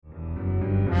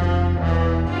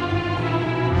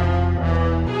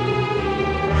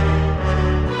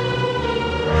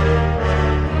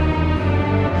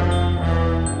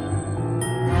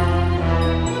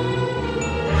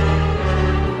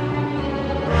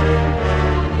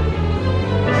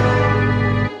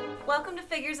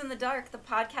the Dark, the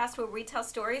podcast where we tell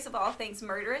stories of all things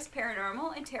murderous,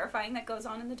 paranormal, and terrifying that goes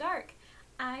on in the dark.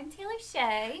 I'm Taylor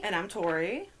Shay. And I'm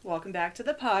Tori. Welcome back to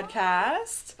the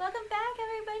podcast. Welcome back,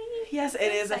 everybody. Yes, it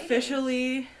is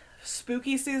officially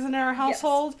spooky season in our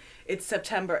household. Yes. It's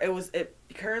September.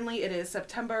 Currently it is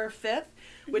September 5th,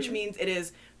 which means it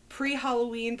is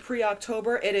pre-Halloween,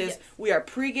 pre-October. We are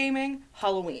pre-gaming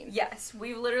Halloween. Yes,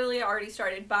 we literally already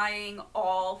started buying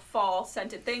all fall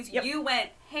scented things. Yep. You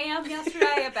went ham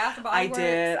yesterday at Bath & Body Works. I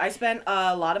did. I spent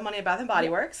a lot of money at Bath & Body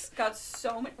Works. Got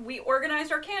so many. We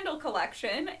organized our candle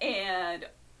collection, and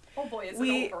oh boy, is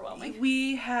it overwhelming.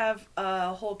 We have a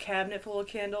whole cabinet full of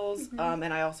candles,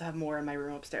 and I also have more in my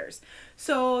room upstairs.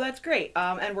 So that's great.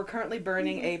 And we're currently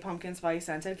burning a pumpkin spice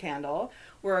scented candle.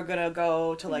 We're gonna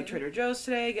go to Trader Joe's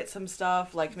today, get some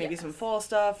stuff, maybe some fall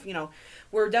stuff. You know,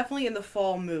 we're definitely in the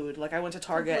fall mood. I went to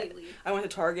Target. Completely. I went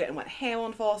to Target and went ham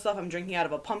on fall stuff. I'm drinking out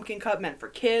of a pumpkin cup meant for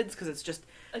kids because it's just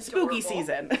spooky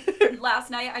season.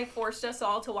 Last night I forced us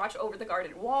all to watch Over the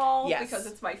Garden Wall because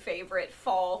it's my favorite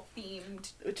fall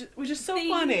themed. Which is so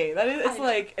funny. That is,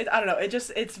 I don't know.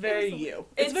 It's very you.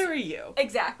 It's very you.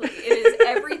 Exactly. It is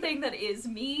everything that is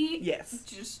me.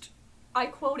 Yes. I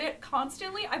quote it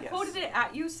constantly. I quoted it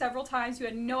at you several times. You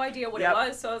had no idea what it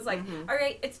was. So I was like, all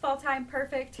right, it's fall time.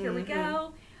 Perfect. Here we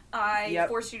go. I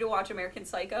forced you to watch American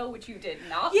Psycho, which you did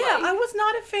not like. I was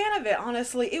not a fan of it,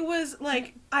 honestly. It was,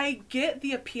 I get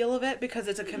the appeal of it because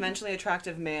it's a conventionally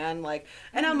attractive man,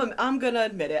 and I'm gonna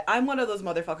admit it. I'm one of those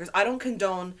motherfuckers. I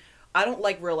don't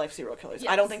like real-life serial killers.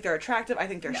 I don't think they're attractive. I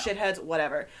think they're shitheads,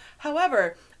 whatever.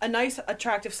 However, a nice,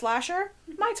 attractive slasher,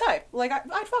 my type.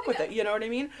 I'd fuck with it, you know what I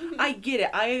mean? I get it.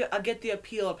 I get the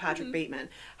appeal of Patrick Bateman.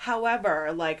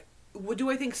 However, do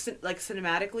I think,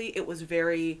 cinematically, it was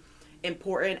very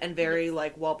important and very,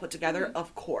 well put together?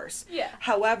 Of course. Yeah.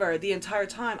 However, the entire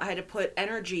time, I had to put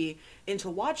energy into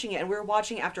watching it, and we were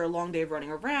watching after a long day of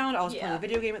running around. I was playing a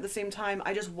video game at the same time.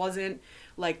 I just wasn't,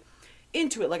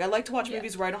 into it. I like to watch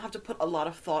movies where I don't have to put a lot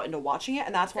of thought into watching it,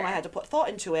 and that's when I had to put thought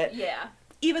into it. Yeah.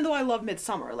 Even though I love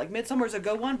Midsummer. Midsummer's a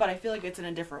good one, but I feel like it's in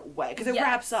a different way, because it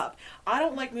wraps up. I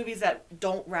don't like movies that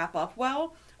don't wrap up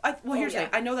well. Here's the thing.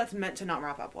 I know that's meant to not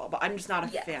wrap up well, but I'm just not a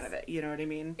fan of it. You know what I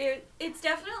mean? It's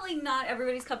definitely not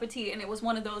everybody's cup of tea, and it was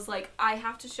one of those, I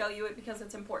have to show you it because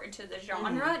it's important to the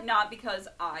genre, not because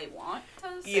I want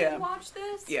to watch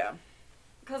this. Yeah.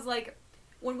 Because,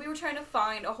 when we were trying to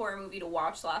find a horror movie to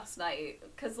watch last night,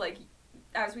 because,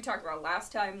 as we talked about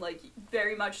last time,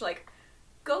 very much,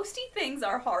 ghosty things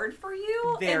are hard for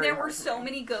you, and there were so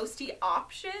many ghosty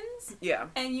options. Yeah.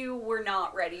 And you were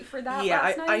not ready for that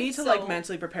last night. I need to,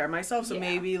 mentally prepare myself, so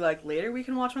maybe, later we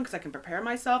can watch one, because I can prepare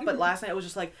myself, but last night it was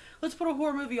just, let's put a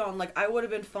horror movie on. I would have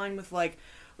been fine with,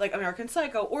 American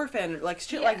Psycho, Orphan,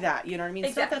 shit like that, you know what I mean?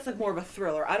 Exactly. Stuff that's, more of a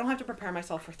thriller. I don't have to prepare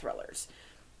myself for thrillers.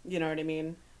 You know what I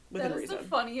mean? Within reason. The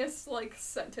funniest,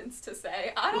 sentence to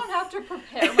say. I don't have to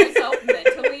prepare myself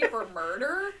mentally for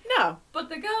murder. No. But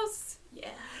the ghosts, I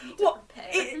need to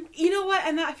prepare. You know what?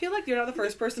 And I feel like you're not the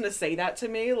first person to say that to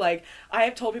me. I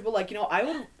have told people, I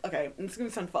would... Okay, and it's gonna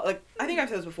sound fun. I think I've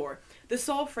said this before. The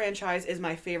Saw franchise is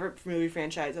my favorite movie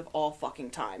franchise of all fucking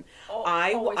time.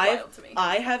 Always wild to me.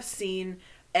 I have seen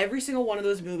every single one of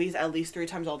those movies at least 3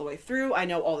 times all the way through. I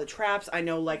know all the traps. I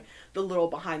know, the little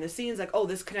behind the scenes.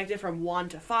 This connected from 1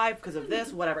 to 5 because of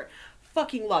this, whatever.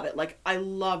 Fucking love it. I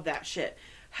love that shit.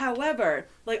 However,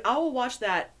 I will watch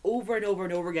that over and over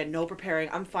and over again, no preparing.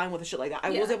 I'm fine with a shit like that. I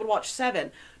was able to watch 7,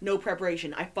 no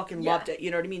preparation. I fucking loved it.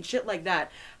 You know what I mean? Shit like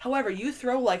that. However, you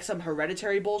throw, some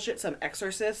Hereditary bullshit, some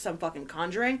Exorcist, some fucking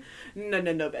Conjuring. No,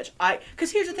 bitch.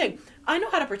 Because here's the thing. I know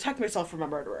how to protect myself from a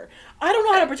murderer. I don't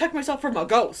know how to protect myself from a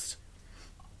ghost.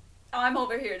 I'm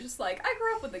over here just I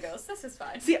grew up with the ghost. This is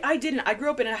fine. See, I didn't. I grew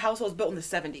up in a house that was built in the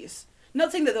 70s.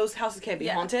 Not saying that those houses can't be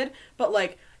haunted, but,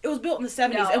 it was built in the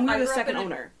 70s, and we were the second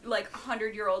owner.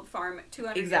 100-year-old farm,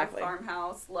 200-year-old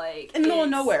farmhouse, in the middle of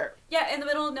nowhere. Yeah, in the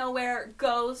middle of nowhere,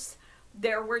 ghosts.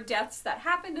 There were deaths that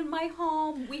happened in my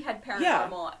home. We had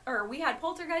paranormal, or we had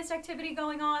poltergeist activity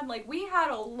going on. We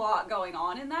had a lot going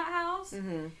on in that house,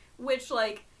 which,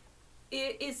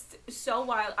 it is so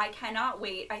wild. I cannot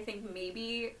wait. I think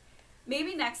maybe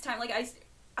next time,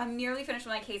 I'm nearly finished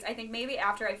with my case. I think maybe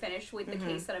after I finish with the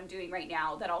case that I'm doing right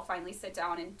now, that I'll finally sit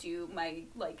down and do my,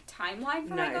 timeline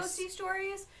for my ghosty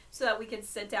stories, so that we can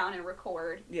sit down and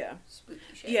record spooky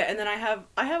shit. Yeah, and then I have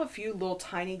a few little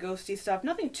tiny ghosty stuff.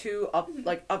 Nothing too up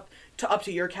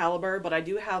to your caliber, but I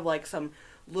do have, some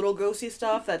little ghosty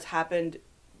stuff that's happened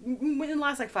in the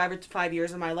last like 5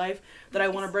 years of my life that I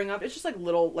want to bring up. It's just like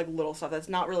little stuff that's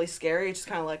not really scary. It's just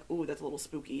kind of like, ooh, that's a little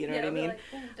spooky. You know what I mean?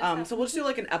 Like, so we'll just do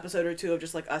like an episode or two of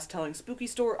just like us telling spooky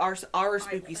our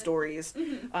spooky stories,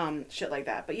 shit like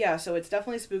that. But yeah, so it's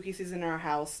definitely spooky season in our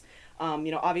house.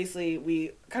 You know, obviously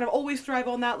we kind of always thrive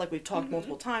on that. Like we've talked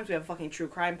multiple times. We have a fucking true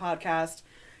crime podcast.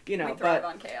 You know, we thrive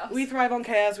on chaos. We thrive on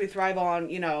chaos. We thrive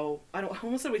on, you know, I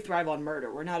almost said we thrive on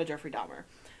murder. We're not a Jeffrey Dahmer.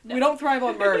 No. We don't thrive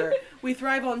on murder. we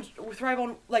thrive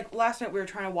on like last night we were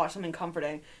trying to watch something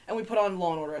comforting and we put on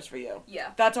Law and Order SVU.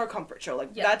 Yeah. That's our comfort show. Like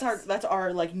yes. that's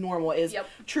our like normal is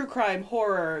true crime,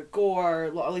 horror, gore,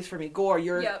 at least for me, gore,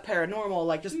 you're paranormal,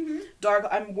 like just dark.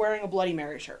 I'm wearing a Bloody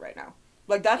Mary shirt right now.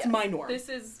 Like that's my norm.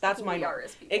 That's my norm.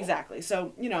 Exactly.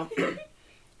 So, you know,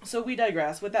 so we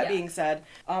digress. With that being said,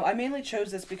 I mainly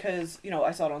chose this because, you know,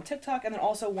 I saw it on TikTok and then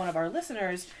also one of our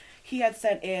listeners, he had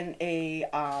sent in a,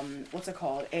 what's it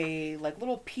called? A, like,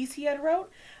 little piece he had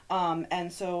wrote.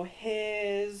 And so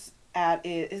his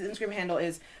Instagram handle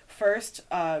is first,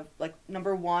 like,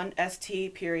 number 1,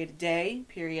 ST, period, day,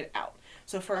 period, out.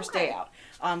 So first day out.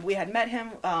 We had met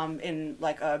him in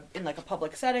like a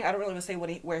public setting. I don't really want to say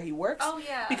where he works. Oh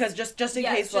yeah. Because just in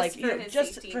case, like, you know,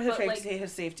 just safety, for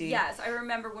his safety. Yes, I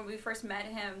remember when we first met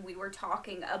him, we were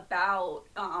talking about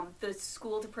the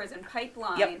school to prison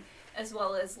pipeline, as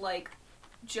well as like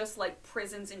just like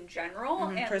prisons in general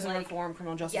and prison like, reform,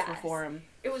 criminal justice reform.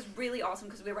 It was really awesome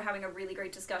because we were having a really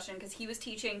great discussion because he was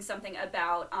teaching something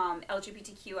about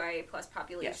LGBTQIA plus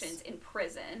populations in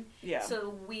prison. Yeah.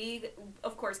 So we,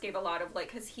 of course, gave a lot of,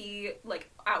 like, because he, like,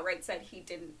 outright said he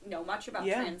didn't know much about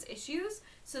trans issues.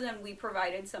 So then we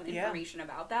provided some information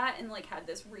about that and, like, had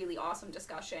this really awesome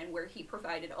discussion where he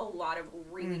provided a lot of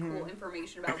really cool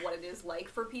information about what it is like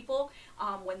for people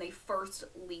when they first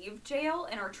leave jail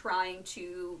and are trying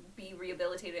to be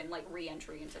rehabilitated and, like,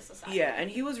 re-entry into society. Yeah, and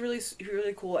he was really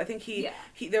cool. I think he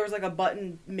there was like a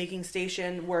button making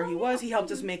station where he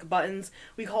helped us make buttons.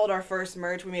 We called our first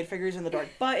merch. We made figures in the dark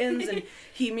buttons, and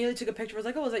he immediately took a picture. Was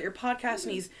like, "Oh, is that your podcast?"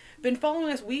 And he's been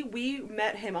following us. We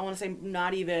met him, I want to say,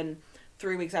 not even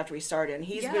 3 weeks after we started, and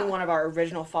he's been one of our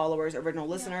original followers, original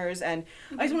listeners, and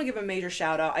I just want to give him a major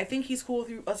shout out. I think he's cool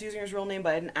with us using his real name,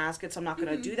 but I didn't ask it, so I'm not going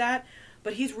to do that.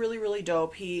 But he's really, really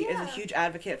dope. He is a huge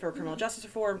advocate for criminal justice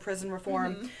reform, prison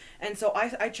reform. And so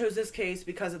I chose this case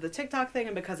because of the TikTok thing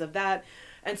and because of that.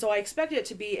 And so I expected it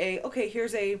to be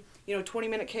here's a,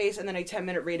 20-minute case and then a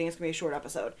 10-minute reading. It's going to be a short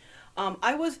episode.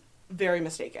 I was very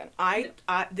mistaken.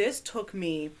 This took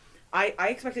me, I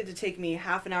expected it to take me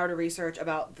half an hour to research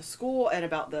about the school and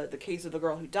about the case of the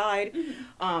girl who died.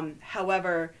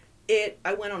 However,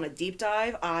 I went on a deep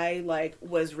dive. I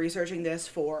was researching this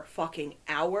for fucking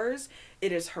hours.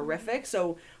 It is horrific.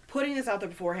 So putting this out there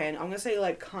beforehand, I'm going to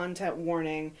say content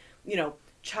warning,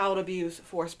 child abuse,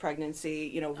 forced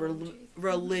pregnancy,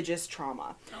 religious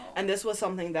trauma. Oh. And this was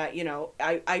something that,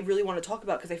 I really want to talk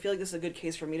about because I feel like this is a good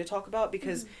case for me to talk about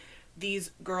because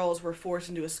these girls were forced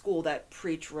into a school that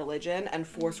preached religion and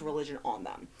forced religion on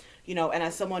them. And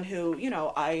as someone who,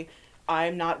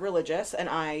 I'm not religious and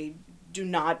I do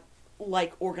not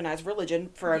like organized religion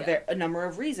for a number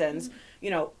of reasons,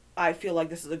 I feel like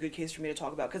this is a good case for me to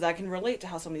talk about because I can relate to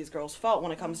how some of these girls felt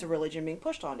when it comes to religion being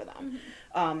pushed onto them.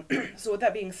 So with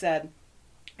that being said,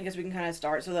 I guess we can kind of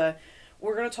start. So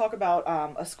we're going to talk about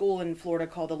a school in Florida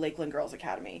called the Lakeland Girls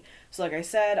Academy. So like I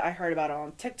said, I heard about it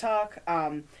on TikTok,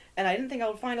 and I didn't think I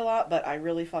would find a lot, but I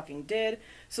really fucking did.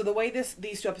 So the way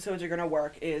these 2 episodes are going to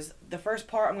work is the first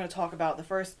part I'm going to talk about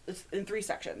it's in 3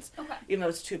 sections, even though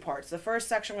it's 2 parts. The first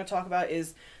section I'm going to talk about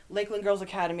is Lakeland Girls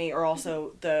Academy, or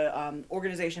also the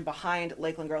organization behind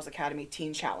Lakeland Girls Academy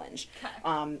Teen Challenge.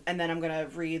 And then I'm going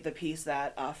to read the piece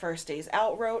that First Days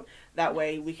Out wrote. That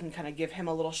way we can kind of give him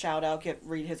a little shout out,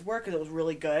 read his work because it was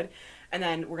really good. And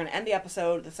then we're going to end the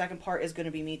episode. The second part is going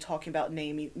to be me talking about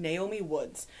Naomi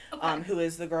Woods, who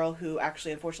is the girl who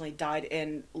actually unfortunately died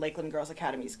in Lakeland Girls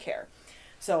Academy's care.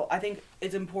 So I think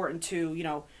it's important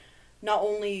to, not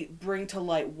only bring to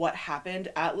light what happened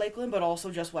at Lakeland, but also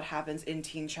just what happens in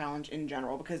Teen Challenge in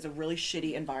general, because it's a really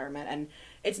shitty environment and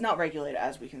it's not regulated,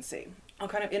 as we can see. I'll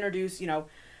kind of introduce,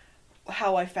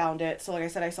 how I found it. So like I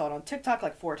said, I saw it on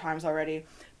TikTok 4 times already,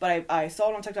 but I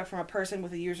saw it on TikTok from a person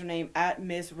with a username at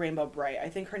Miss Rainbow Bright. I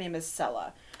think her name is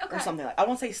Sella or something I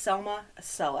won't say Selma,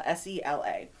 Sella,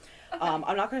 Sela. I'm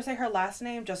not going to say her last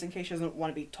name just in case she doesn't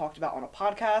want to be talked about on a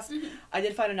podcast. I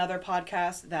did find another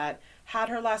podcast that had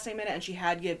her last name in it, and she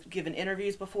had given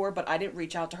interviews before, but I didn't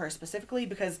reach out to her specifically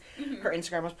because her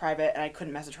Instagram was private and I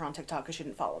couldn't message her on TikTok because she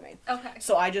didn't follow me.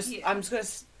 So I'm just going to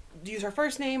use her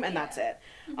first name and that's it.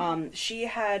 She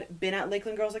had been at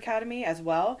Lakeland Girls Academy as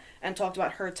well and talked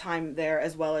about her time there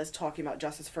as well as talking about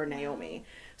justice for Naomi.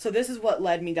 So this is what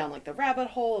led me down like the rabbit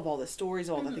hole of all the stories,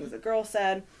 all the things the girl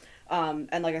said.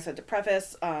 And like I said, to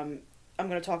preface, I'm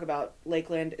going to talk about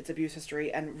Lakeland, its abuse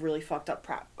history, and really fucked up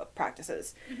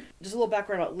practices. Just a little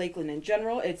background about Lakeland in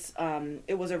general.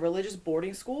 It was a religious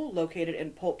boarding school located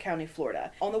in Polk County,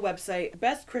 Florida. On the website,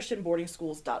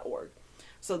 bestchristianboardingschools.org.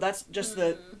 So that's just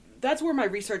that's where my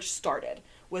research started,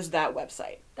 was that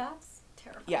website. That's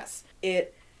terrible. Yes.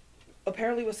 It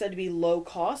apparently was said to be low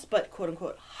cost, but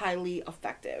quote-unquote highly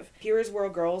effective. Here is where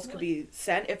girls could be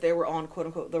sent if they were on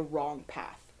quote-unquote the wrong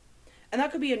path. And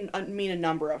that could mean a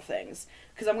number of things.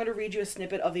 Because I'm going to read you a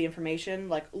snippet of the information,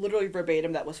 like literally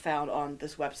verbatim, that was found on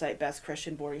this website,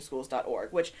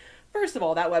 bestchristianboardingschools.org. Which, first of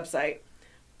all, that website,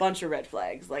 bunch of red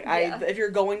flags. Like, if you're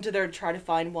going to there to try to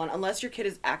find one, unless your kid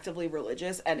is actively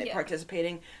religious and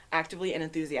participating actively and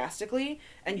enthusiastically,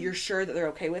 and you're sure that they're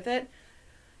okay with it,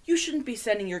 you shouldn't be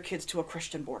sending your kids to a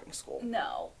Christian boarding school.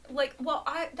 No. Like, well,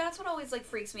 that's what always, like,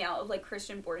 freaks me out of, like,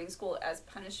 Christian boarding school as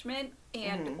punishment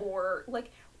and, or,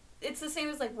 like... It's the same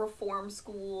as, like, reform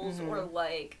schools or,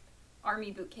 like,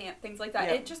 army boot camp, things like that.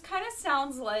 It just kind of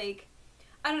sounds like,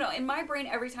 I don't know, in my brain,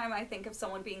 every time I think of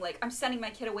someone being like, I'm sending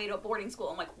my kid away to a boarding school,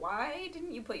 I'm like, why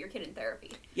didn't you put your kid in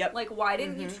therapy? Yep. Like, why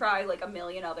didn't you try, like, a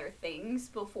million other things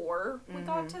before we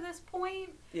got to this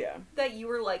point? Yeah. That you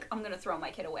were like, I'm going to throw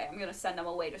my kid away. I'm going to send them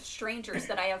away to strangers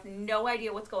that I have no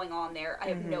idea what's going on there. I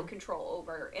have no control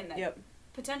over. And that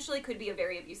potentially could be a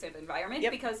very abusive environment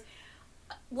because...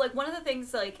 Like, one of the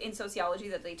things, like, in sociology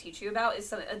that they teach you about is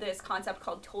this concept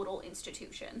called total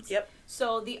institutions. Yep.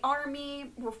 So the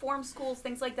army, reform schools,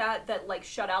 things like that, like,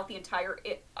 shut out the entire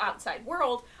outside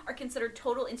world are considered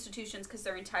total institutions because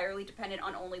they're entirely dependent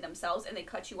on only themselves, and they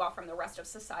cut you off from the rest of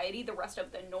society, the rest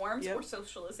of the norms or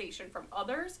socialization from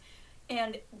others.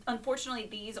 And, unfortunately,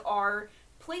 these are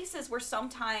places where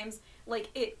sometimes, like,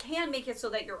 it can make it so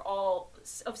that you're all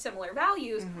of similar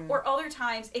values, or other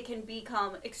times it can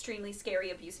become extremely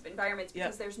scary, abusive environments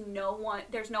because there's no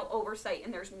oversight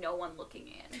and there's no one looking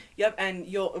in. Yep,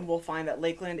 and we'll find that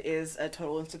Lakeland is a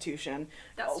total institution.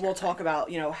 We'll talk about,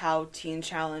 you know, how Teen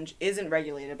Challenge isn't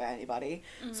regulated by anybody.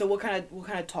 So we'll kind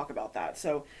of talk about that.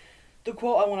 So the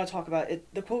quote I want to talk about,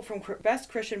 the quote from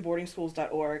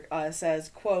bestchristianboardingschools.org says,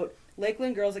 quote,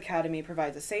 Lakeland Girls Academy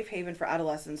provides a safe haven for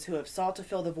adolescents who have sought to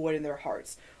fill the void in their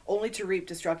hearts, only to reap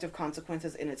destructive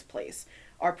consequences in its place.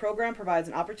 Our program provides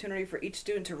an opportunity for each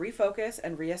student to refocus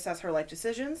and reassess her life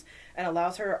decisions, and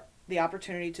allows her the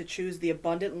opportunity to choose the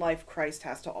abundant life Christ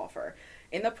has to offer.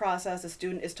 In the process, the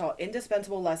student is taught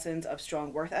indispensable lessons of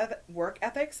strong work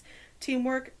ethics,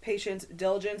 teamwork, patience,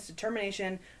 diligence,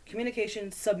 determination,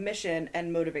 communication, submission,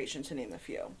 and motivation, to name a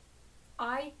few.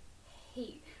 I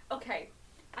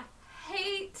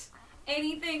hate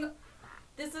anything.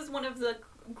 This is one of the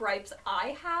gripes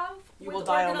I have with You will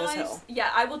die on this hill.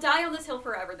 Yeah, I will die on this hill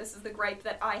forever. This is the gripe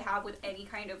that I have with any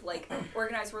kind of, like,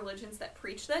 organized religions that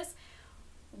preach this.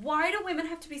 Why do women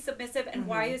have to be submissive, and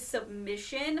why is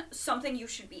submission something you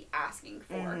should be asking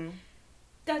for?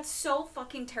 That's so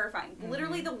fucking terrifying.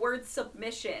 Literally, the word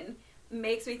submission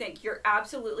makes me think you're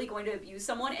absolutely going to abuse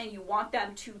someone and you want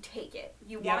them to take it.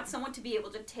 You want someone to be able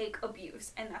to take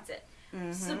abuse, and that's it.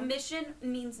 Submission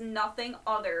means nothing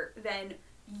other than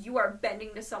you are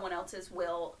bending to someone else's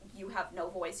will. You have no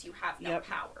voice. You have no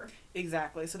power.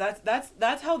 Exactly. So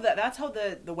that's how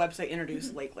the website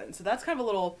introduced Lakeland. So that's kind of a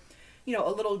little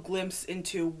glimpse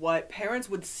into what parents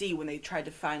would see when they tried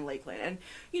to find Lakeland.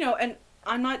 And and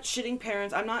I'm not shitting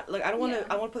parents. I'm not, like, I want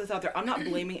to put this out there. I'm not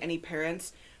blaming any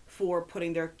parents for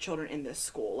putting their children in this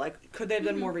school. Like, could they have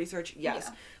done more research? Yes.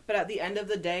 Yeah. But at the end of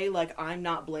the day, like, I'm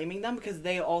not blaming them because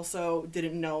they also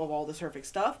didn't know of all this horrific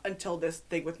stuff until this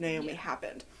thing with Naomi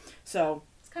happened. So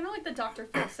it's kind of like the Dr.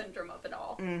 Phil syndrome of it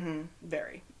all.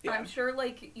 Very. Yeah. I'm sure,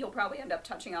 like, you'll probably end up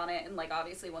touching on it, and, like,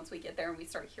 obviously once we get there and we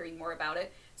start hearing more about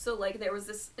it. So, like, there was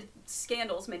this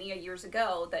scandals many years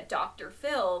ago that Dr.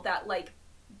 Phil, that, like,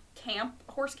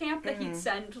 horse camp that he'd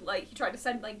send, like, he tried to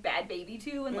send, like, Bad Baby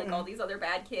to, and, like, all these other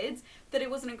bad kids, that it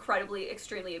was an incredibly,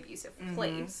 extremely abusive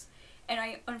place.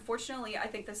 And unfortunately, I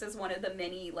think this is one of the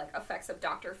many, like, effects of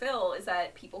Dr. Phil, is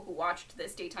that people who watched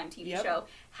this daytime TV show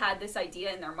had this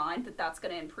idea in their mind that that's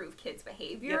going to improve kids'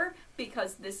 behavior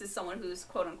because this is someone who's,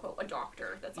 quote-unquote, a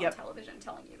doctor that's on television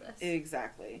telling you this.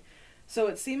 Exactly. So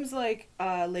it seems like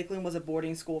Lakeland was a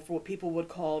boarding school for what people would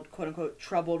call, quote-unquote,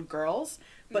 troubled girls,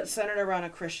 but centered around a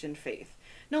Christian faith.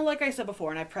 Now, like I said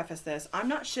before, and I preface this, I'm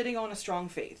not shitting on a strong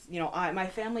faith. My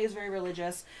family is very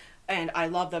religious. And I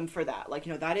love them for that. Like,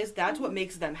 you know, that's what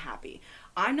makes them happy.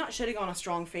 I'm not shitting on a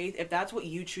strong faith if that's what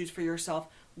you choose for yourself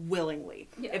willingly.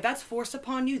 Yeah. If that's forced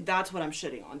upon you, that's what I'm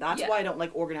shitting on. That's why I don't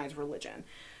like organized religion.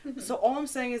 So all I'm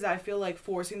saying is that I feel like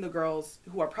forcing the girls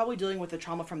who are probably dealing with the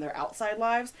trauma from their outside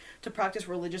lives to practice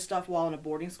religious stuff while in a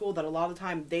boarding school that a lot of the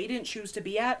time they didn't choose to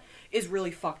be at is really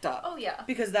fucked up. Oh, yeah.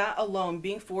 Because that alone,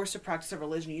 being forced to practice a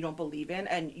religion you don't believe in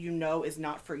and you know is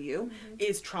not for you,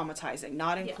 is traumatizing,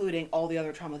 not including all the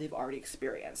other trauma they've already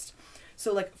experienced.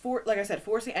 So, like I said,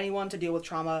 forcing anyone to deal with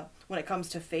trauma when it comes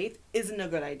to faith isn't a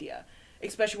good idea.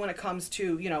 Especially when it comes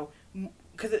to, you know,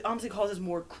 because it honestly causes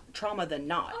more trauma than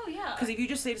not. Oh, yeah. Because if you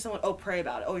just say to someone, oh, pray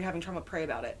about it. Oh, you're having trauma, pray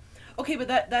about it. Okay, but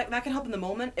that can help in the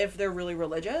moment if they're really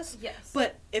religious. Yes.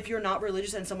 But if you're not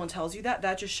religious and someone tells you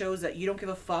that just shows that you don't give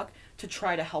a fuck to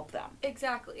try to help them.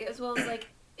 Exactly. As well as, like,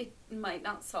 it might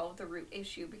not solve the root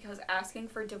issue, because asking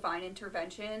for divine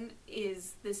intervention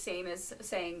is the same as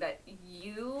saying that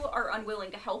you are unwilling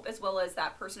to help, as well as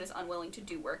that person is unwilling to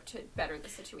do work to better the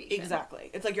situation. Exactly.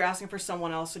 It's like you're asking for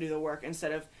someone else to do the work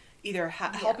instead of either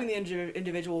helping the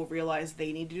individual realize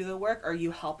they need to do the work, or you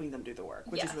helping them do the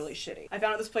work, which is really shitty. I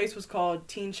found out this place was called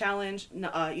Teen Challenge,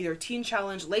 either Teen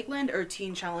Challenge Lakeland or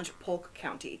Teen Challenge Polk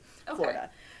County, Florida.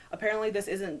 Apparently, this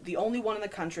isn't the only one in the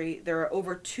country. There are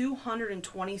over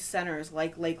 220 centers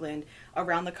like Lakeland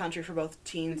around the country for both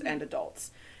teens and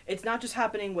adults. It's not just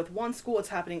happening with one school, it's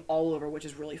happening all over, which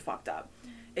is really fucked up.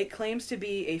 It claims to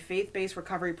be a faith-based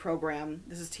recovery program.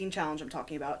 This is Teen Challenge I'm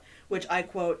talking about, which I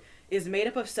quote, is made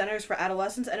up of centers for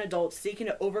adolescents and adults seeking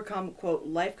to overcome, quote,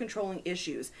 life-controlling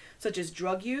issues such as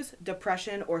drug use,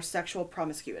 depression, or sexual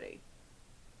promiscuity.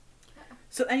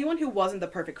 So anyone who wasn't the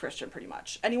perfect Christian, pretty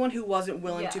much. Anyone who wasn't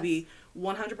willing to be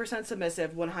 100%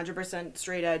 submissive, 100%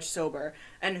 straight edge sober,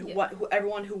 and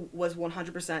everyone who was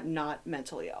 100% not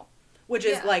mentally ill. Which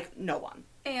is, like, no one.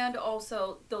 And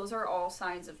also, those are all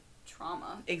signs of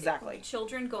trauma. Exactly.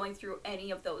 Children going through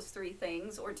any of those three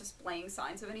things, or displaying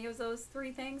signs of any of those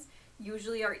three things,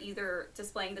 usually are either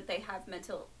displaying that they have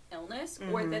mental illness,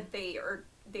 or that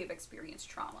they've experienced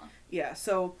trauma. Yeah,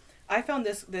 so I found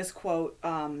this quote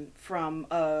from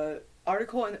a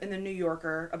article in the New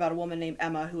Yorker about a woman named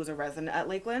Emma who was a resident at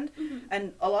Lakeland.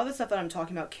 And a lot of the stuff that I'm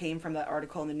talking about came from that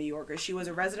article in the New Yorker. She was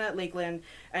a resident at Lakeland,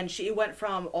 and she went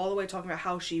from all the way talking about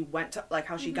how she went to, like,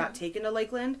 how she got taken to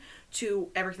Lakeland to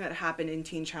everything that happened in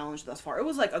Teen Challenge thus far. It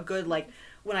was like a good, like,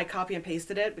 when I copy and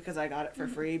pasted it, because I got it for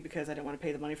free because I didn't want to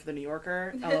pay the money for the New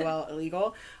Yorker, LOL,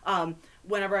 illegal.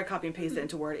 Whenever I copy and paste it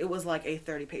into Word, it was like a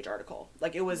 30-page article.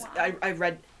 Like, it was, I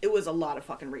read, it was a lot of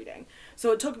fucking reading.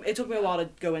 So it took me a while to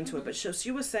go into it, but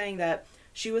she was saying that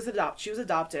she was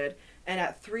adopted, and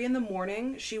at 3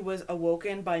 a.m, she was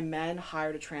awoken by men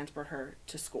hired to transport her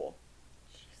to school.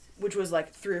 Which was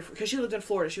like because she lived in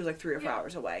Florida, she was like 3 or 4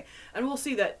 hours away. And we'll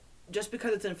see that just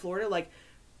because it's in Florida, like,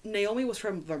 Naomi was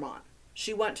from Vermont.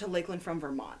 She went to Lakeland from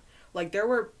Vermont. Like, there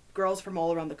were girls from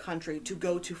all around the country to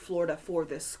go to Florida for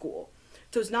this school.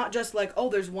 So it's not just like, oh,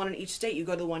 there's one in each state, you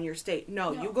go to the one in your state.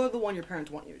 No, you go to the one your parents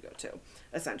want you to go to,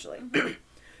 essentially.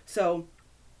 So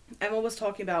Emma was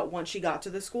talking about once she got to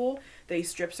the school, they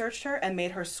strip searched her and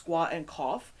made her squat and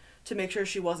cough to make sure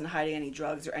she wasn't hiding any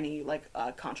drugs or any, like,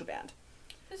 contraband.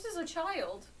 This is a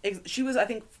child. She was, I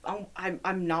think,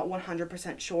 I'm not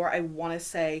 100% sure. I want to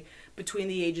say between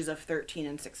the ages of 13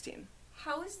 and 16.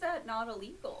 How is that not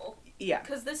illegal? Yeah.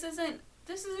 Because this isn't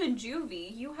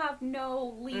juvie. You have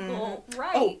no legal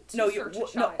right to search a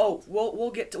child. We'll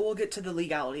get to the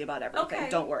legality about everything. Okay.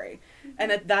 Don't worry.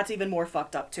 And that's even more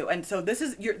fucked up too. And so this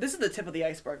is the tip of the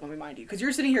iceberg, let me remind you, because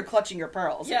you're sitting here clutching your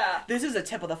pearls. Yeah. This is the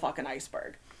tip of the fucking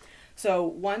iceberg. So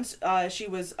once she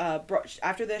was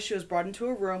after this, she was brought into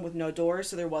a room with no doors,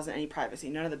 so there wasn't any privacy.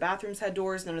 None of the bathrooms had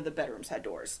doors. None of the bedrooms had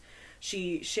doors.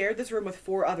 She shared this room with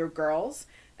 4 other girls,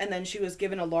 and then she was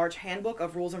given a large handbook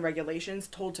of rules and regulations,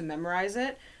 told to memorize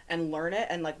it and learn it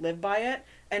and, like, live by it,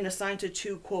 and assigned to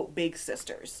 2, quote, big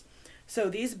sisters. So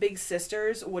these big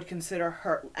sisters would consider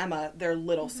her, Emma, their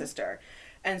little sister.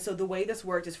 And so the way this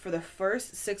worked is for the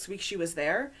first 6 weeks she was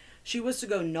there, she was to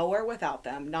go nowhere without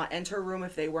them, not enter a room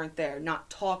if they weren't there,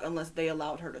 not talk unless they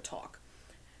allowed her to talk.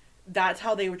 That's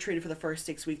how they were treated for the first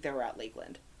 6 weeks they were at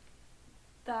Lakeland.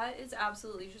 That is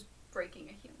absolutely just breaking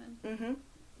a human. Mm-hmm.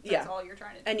 That's all you're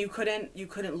trying to do. And you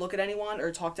couldn't look at anyone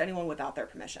or talk to anyone without their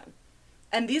permission.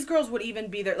 And these girls would even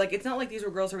be there, like, it's not like these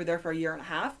were girls who were there for a year and a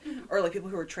half, or, like, people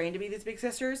who were trained to be these big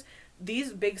sisters.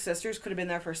 These big sisters could have been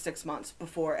there for 6 months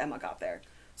before Emma got there.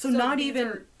 So not these even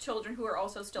are children who are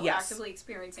also still actively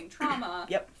experiencing trauma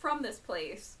from this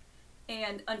place.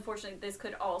 And unfortunately, this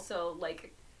could also,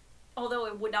 like, although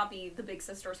it would not be the big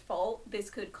sister's fault, this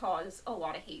could cause a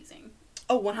lot of hazing.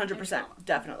 Oh, 100%.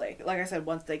 Definitely. Like I said,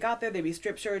 once they got there, they'd be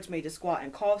strip searched, made to squat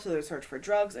and cough, so they'd search for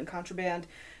drugs and contraband.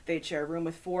 They'd share a room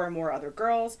with 4 or more other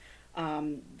girls.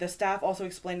 The staff also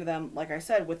explained to them, like I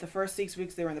said, with the first 6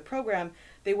 weeks they were in the program,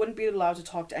 they wouldn't be allowed to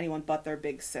talk to anyone but their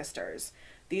big sisters.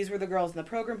 These were the girls in the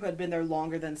program who had been there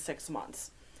longer than 6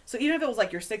 months. So even if it was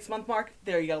like your 6-month mark,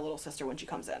 there you got a little sister when she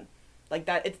comes in. Like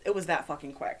that, it was that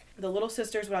fucking quick. The little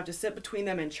sisters would have to sit between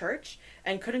them in church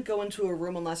and couldn't go into a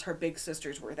room unless her big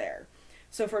sisters were there.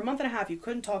 So for a month and a half, you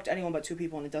couldn't talk to anyone but 2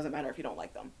 people, and it doesn't matter if you don't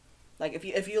like them. Like if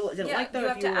you didn't like them, you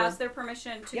have to ask their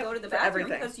permission to go to the bathroom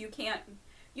because you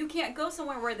can't go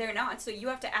somewhere where they're not. So you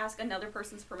have to ask another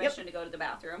person's permission to go to the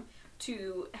bathroom,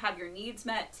 to have your needs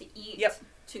met, to eat,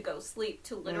 to go sleep,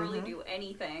 to literally do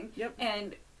anything.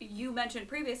 And you mentioned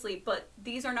previously, but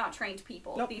these are not trained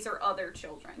people. These are other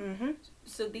children.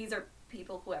 So these are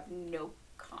people who have no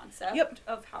concept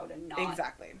of how to not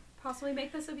possibly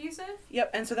make this abusive.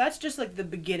 And so that's just like the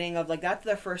beginning of like that's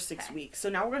the first 6 weeks. So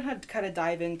now we're gonna kind of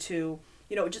dive into,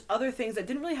 you know, just other things that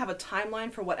didn't really have a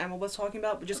timeline for what Emma was talking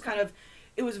about, but just kind of,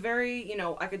 it was very, you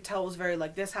know, I could tell it was very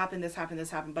like this happened,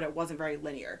 but it wasn't very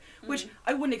linear, which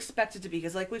I wouldn't expect it to be,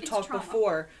 because like we've talked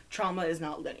before, trauma is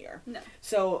not linear. No.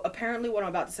 So apparently what I'm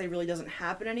about to say really doesn't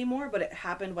happen anymore, but it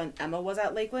happened when Emma was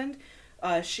at Lakeland.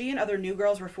 She and other new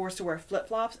girls were forced to wear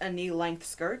flip-flops and knee-length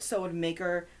skirts, so it would make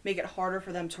it harder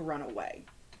for them to run away.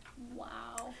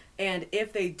 Wow. And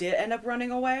if they did end up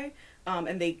running away,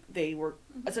 and they were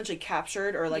essentially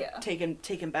captured or like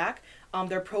taken back,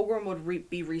 their program would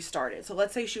be restarted. So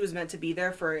let's say she was meant to be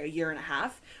there for a year and a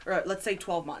half, or let's say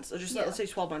 12 months. Let's say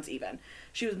 12 months even.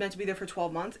 She was meant to be there for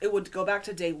 12 months. It would go back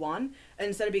to day 1, and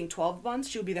instead of being 12 months,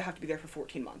 she would have to be there for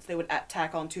 14 months. They would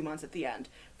tack on 2 months at the end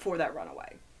for that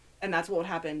runaway. And that's what would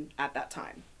happen at that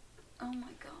time. Oh my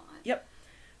god. Yep.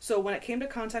 So when it came to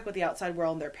contact with the outside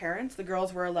world and their parents, the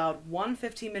girls were allowed one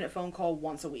 15-minute phone call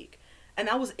once a week. And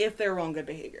that was if they were on good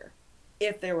behavior.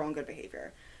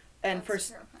 And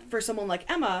for someone like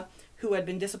Emma, who had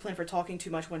been disciplined for talking too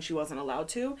much when she wasn't allowed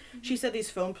to, she said these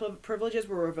phone privileges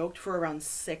were revoked for around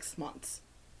 6 months.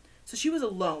 So she was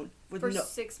alone with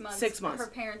 6 months. 6 months. Her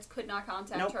parents could not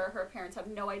contact her. Her parents have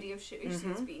no idea if she's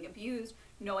being abused.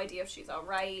 No idea if she's all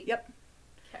right.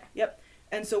 Okay.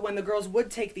 And so when the girls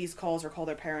would take these calls or call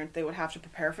their parent, they would have to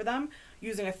prepare for them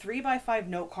using a 3x5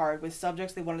 note card with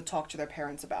subjects they wanted to talk to their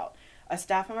parents about. A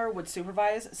staff member would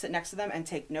supervise, sit next to them, and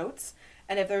take notes.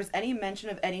 And if there was any mention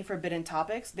of any forbidden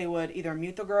topics, they would either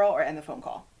mute the girl or end the phone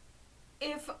call.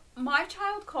 If my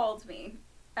child called me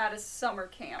at a summer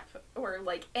camp or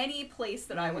like any place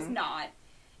that I was not,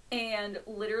 and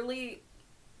literally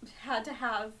had to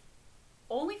have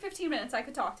only 15 minutes I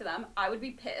could talk to them, I would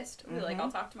be pissed. I'd be like,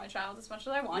 I'll talk to my child as much as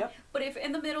I want. But if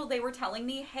in the middle they were telling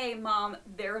me, hey mom,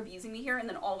 they're abusing me here, and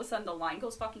then all of a sudden the line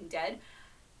goes fucking dead,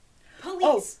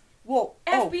 police,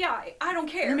 FBI, I don't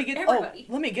care, everybody.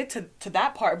 Let me get to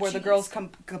that part where the girls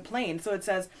complain. So it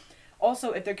says,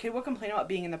 also, if their kid would complain about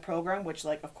being in the program, which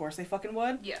like of course they fucking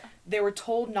would, they were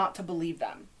told not to believe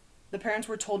them. The parents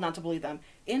were told not to believe them.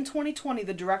 In 2020,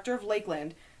 the director of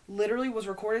Lakeland literally was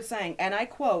recorded saying, and I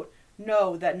quote,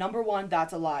 "No, that number 1,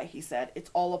 that's a lie," he said.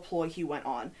 "It's all a ploy," he went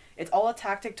on. "It's all a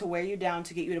tactic to wear you down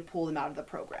to get you to pull them out of the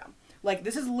program." Like,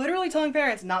 this is literally telling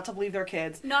parents not to believe their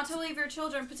kids. Not to believe your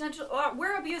children.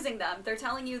 We're abusing them. They're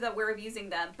telling you that we're abusing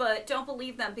them, but don't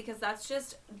believe them because that's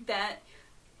just them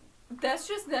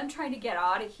trying to get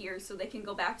out of here so they can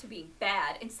go back to being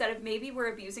bad, instead of maybe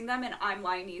we're abusing them and I'm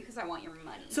lying to you because I want your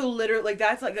money. So literally, like,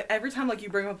 that's like every time like you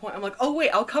bring up a point, I'm like, oh wait,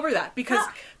 I'll cover that because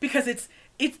it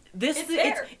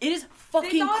is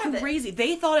fucking crazy.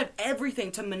 They thought of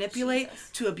everything to manipulate,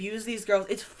 to abuse these girls.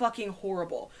 It's fucking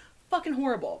horrible.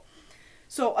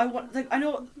 So I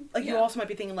know you also might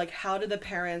be thinking like, how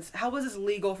was this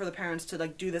legal for the parents to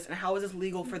like do this, and how is this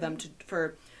legal for them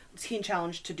for Teen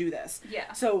Challenge to do this?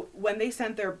 So when the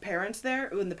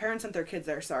parents sent their kids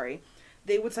there,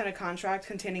 they would sign a contract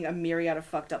containing a myriad of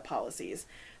fucked up policies.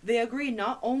 They agreed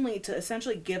not only to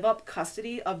essentially give up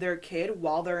custody of their kid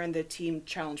while they're in the Teen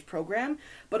Challenge program,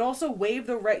 but also waive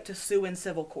the right to sue in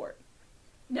civil court.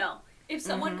 No. If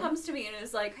someone comes to me and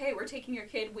is like, hey, we're taking your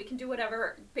kid, we can do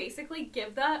whatever, basically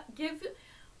give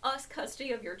us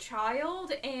custody of your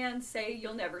child and say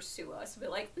you'll never sue us. Be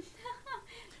like,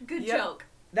 good joke.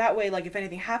 That way, like, if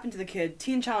anything happened to the kid,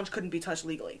 Teen Challenge couldn't be touched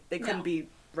legally. They couldn't be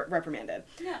reprimanded.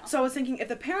 No. So I was thinking, if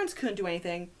the parents couldn't do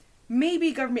anything,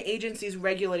 maybe government agencies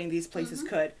regulating these places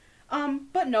could.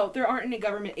 But no, there aren't any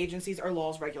government agencies or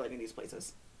laws regulating these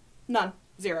places. None.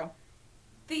 Zero.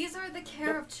 These are the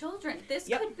care of children. This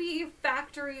could be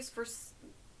factories for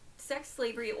sex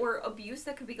slavery or abuse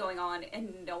that could be going on,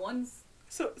 and no one's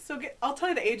I'll tell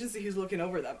you the agency who's looking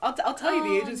over them. I'll tell you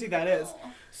the agency that is.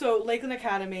 So Lakeland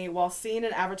Academy, while seen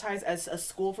and advertised as a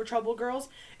school for troubled girls,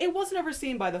 it wasn't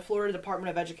overseen by the Florida Department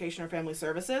of Education or Family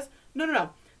Services. No.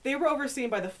 They were overseen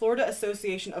by the Florida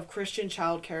Association of Christian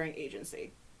Child Caring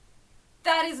Agency.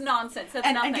 That is nonsense. That's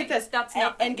nothing. And get this. That's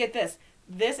nothing. And get this.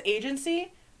 This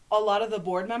agency, a lot of the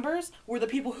board members were the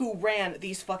people who ran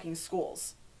these fucking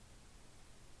schools.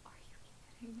 Are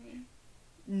you kidding me?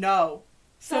 No.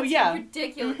 So That's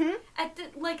ridiculous.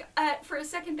 Mm-hmm. For a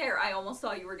second there, I almost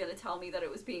thought you were going to tell me that it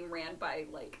was being ran by,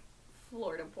 like,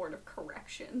 Florida Board of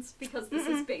Corrections, because this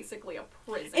is basically a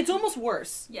prison. It's almost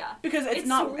worse. Yeah. Because it's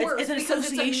not, it's an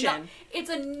association. It's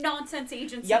a nonsense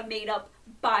agency made up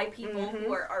by people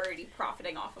who are already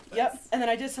profiting off of this. Yep. And then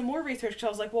I did some more research because I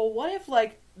was like, well, what if,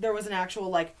 like, there was an actual,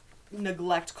 like,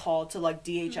 neglect call to, like,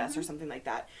 DHS or something like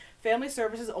that? Family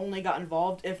Services only got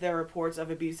involved if there were reports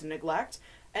of abuse and neglect.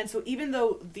 And so even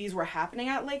though these were happening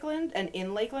at Lakeland and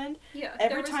in Lakeland,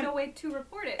 there was no way to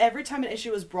report it. Every time an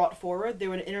issue was brought forward, they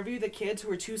would interview the kids who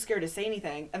were too scared to say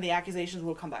anything, and the accusations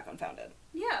would come back unfounded.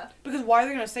 Yeah. Because why are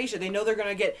they going to say shit? They know they're going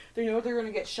to get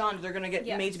shunned. They're going to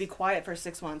get made to be quiet for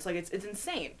 6 months. Like, it's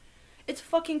insane. It's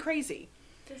fucking crazy.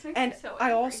 And so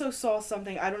I also saw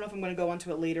something, I don't know if I'm going to go into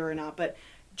it later or not, but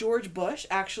George Bush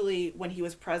actually, when he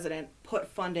was president, put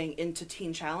funding into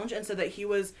Teen Challenge and said that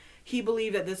he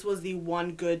believed that this was the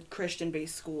one good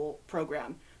Christian-based school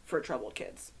program for troubled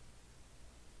kids.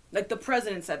 Like, the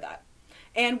president said that.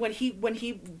 And when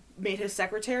he made his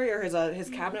secretary or his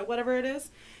cabinet, whatever it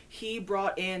is, he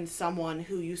brought in someone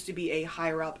who used to be a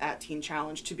higher up at Teen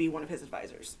Challenge to be one of his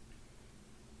advisors.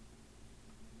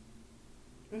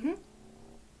 Mm-hmm.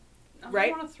 I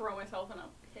want to throw myself in a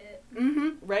pit. Mm-hmm.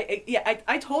 Right?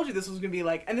 I told you this was going to be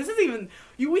like, and this is even,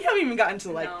 we haven't even gotten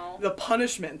to, like, the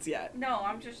punishments yet. No,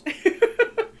 I'm just...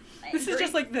 This is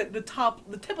just, like, the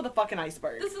tip of the fucking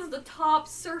iceberg. This is the top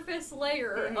surface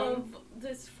layer of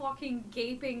this fucking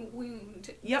gaping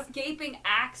wound. Yep. This gaping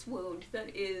axe wound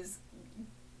that is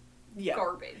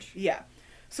garbage. Yeah.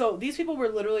 So these people were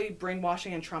literally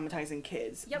brainwashing and traumatizing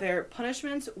kids. Yep. Their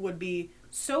punishments would be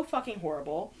so fucking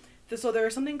horrible. So there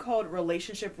was something called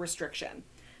relationship restriction.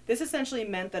 This essentially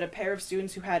meant that a pair of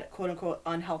students who had quote-unquote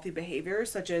unhealthy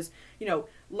behaviors, such as,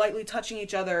 lightly touching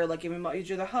each other, like giving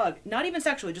each other a hug, not even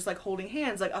sexually, just like holding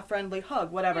hands, like a friendly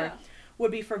hug, whatever,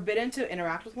 would be forbidden to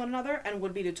interact with one another and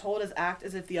would be told to act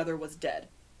as if the other was dead.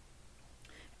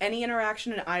 Any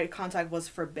interaction and eye contact was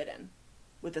forbidden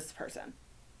with this person.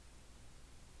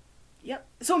 Yep.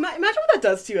 So imagine what that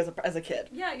does to you as a kid.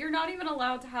 Yeah, you're not even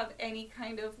allowed to have any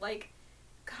kind of, like,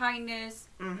 kindness,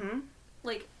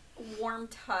 like, warm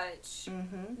touch.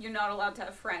 You're not allowed to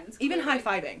have friends. Even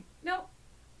high-fiving. No.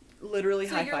 Literally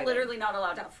high-fiving. So you're literally not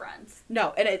allowed to have friends.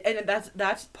 No, and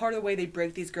that's part of the way they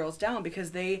break these girls down,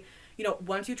 because they,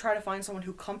 once you try to find someone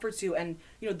who comforts you and,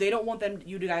 they don't want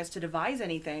you guys to devise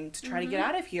anything to try to get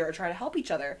out of here or try to help each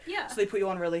other. Yeah. So they put you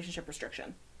on relationship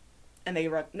restriction. And they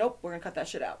were, nope, we're going to cut that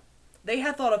shit out. They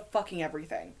had thought of fucking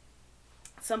everything.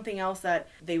 Something else that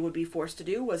they would be forced to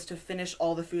do was to finish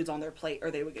all the foods on their plate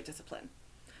or they would get disciplined.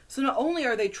 So not only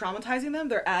are they traumatizing them,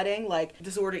 they're adding, like,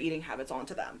 disorder eating habits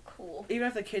onto them. Cool. Even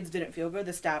if the kids didn't feel good,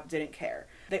 the staff didn't care.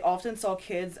 They often saw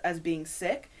kids as being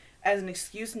sick as an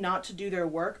excuse not to do their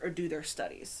work or do their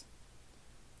studies.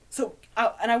 So,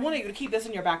 and I want you to keep this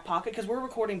in your back pocket because we're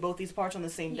recording both these parts on the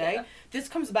same day. This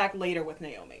comes back later with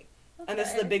Naomi. Okay. And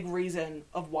this is the big reason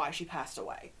of why she passed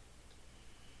away.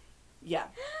 Yeah.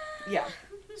 Yeah.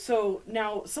 So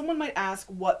now someone might ask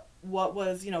what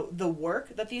was, the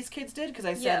work that these kids did, because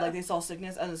I said like they saw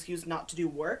sickness as an excuse not to do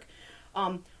work.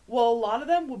 Well, a lot of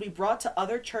them would be brought to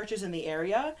other churches in the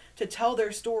area to tell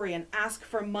their story and ask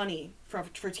for money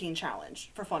for Teen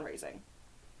Challenge, for fundraising.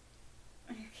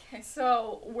 Okay,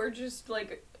 so we're just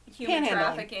like human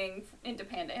trafficking into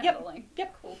panhandling.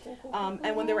 Yep. Cool.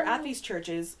 And when they were at these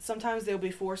churches, sometimes they would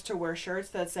be forced to wear shirts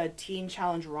that said Teen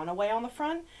Challenge Runaway on the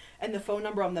front and the phone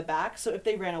number on the back, so if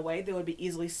they ran away, they would be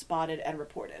easily spotted and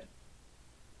reported.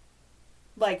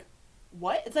 Like,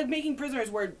 what? It's like making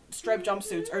prisoners wear striped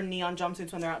jumpsuits or neon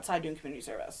jumpsuits when they're outside doing community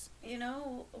service. You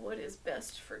know what is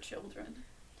best for children?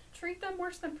 Treat them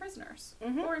worse than prisoners.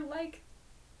 Or like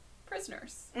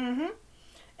prisoners.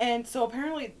 And so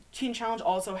apparently Teen Challenge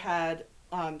also had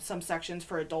some sections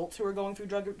for adults who were going through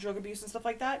drug abuse and stuff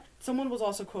like that. Someone was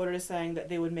also quoted as saying that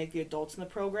they would make the adults in the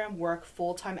program work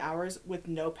full-time hours with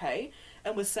no pay,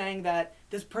 and was saying that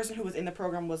this person who was in the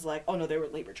program was like, oh no, they were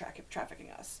labor trafficking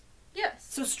us. Yes.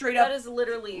 So straight up, that is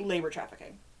literally labor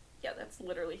trafficking. Yeah, that's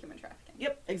literally human trafficking.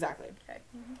 Yep, exactly. Okay.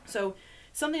 So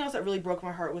something else that really broke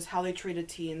my heart was how they treated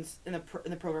teens in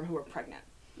the program who were pregnant.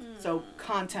 So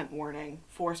content warning,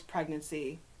 forced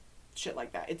pregnancy, shit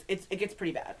like that. It gets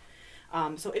pretty bad.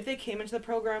 So if they came into the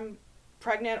program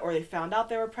pregnant or they found out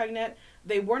they were pregnant,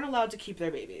 they weren't allowed to keep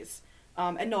their babies.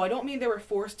 And no, I don't mean they were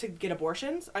forced to get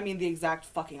abortions. I mean the exact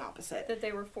fucking opposite. That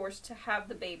they were forced to have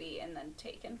the baby and then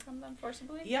taken from them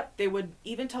forcibly? Yep. They would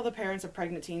even tell the parents of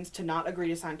pregnant teens to not agree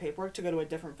to sign paperwork to go to a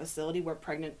different facility where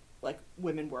pregnant, like,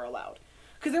 women were allowed.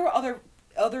 Because there were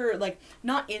other, like,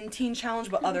 not in Teen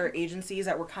Challenge, but other agencies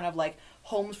that were kind of like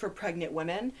homes for pregnant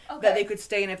women that they could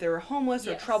stay in if they were homeless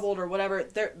or troubled or whatever.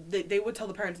 They would tell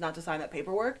the parents not to sign that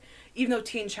paperwork, even though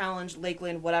Teen Challenge,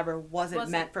 Lakeland, whatever, wasn't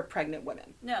meant for pregnant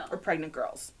women. No. Or pregnant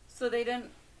girls. So they didn't,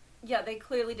 they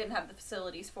clearly didn't have the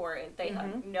facilities for it. They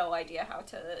had no idea how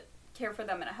to care for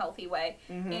them in a healthy way,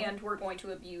 and were going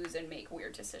to abuse and make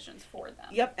weird decisions for them.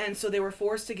 Yep, and so they were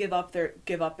forced to give up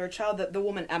their child. The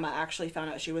woman Emma actually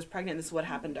found out she was pregnant. This is what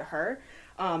happened to her.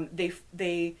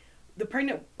 The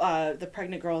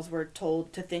pregnant girls were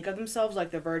told to think of themselves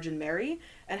like the Virgin Mary,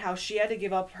 and how she had to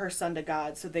give up her son to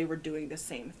God, so they were doing the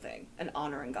same thing and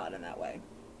honoring God in that way.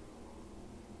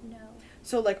 No.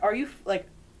 So like, are you like,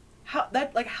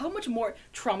 how much more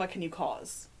trauma can you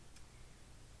cause?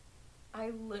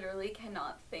 I literally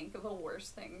cannot think of a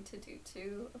worse thing to do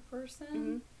to a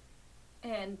person.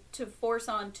 And to force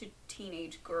on to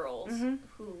teenage girls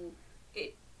who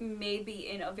it may be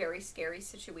in a very scary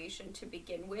situation to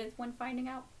begin with when finding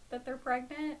out that they're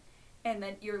pregnant, and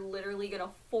then you're literally going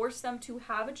to force them to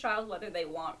have a child whether they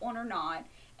want one or not,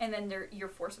 and then you're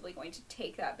forcibly going to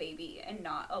take that baby and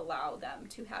not allow them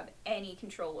to have any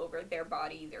control over their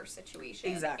body, their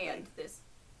situation, and this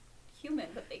human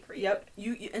that they created.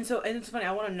 Yep. And it's funny,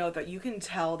 I want to note that you can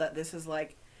tell that this is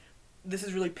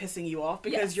really pissing you off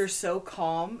because you're so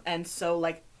calm and so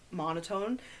like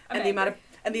monotone, and the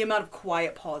amount of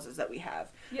quiet pauses that we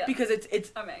have. Yeah. Because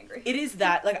it's I'm angry. It is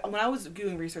that, like, when I was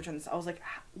doing research on this, I was like,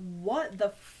 what the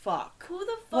fuck? Who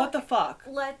the fuck? What the fuck?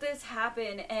 Let this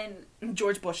happen. And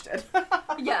George Bush did.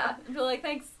 Yeah. Be like,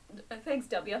 thanks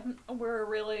W. We're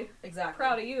really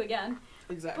proud of you again.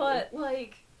 Exactly. But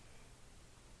like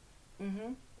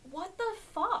what the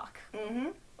fuck?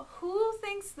 Who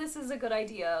thinks this is a good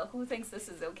idea? Who thinks this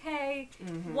is okay?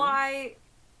 Why?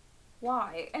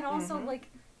 And also, like,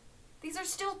 these are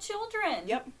still children.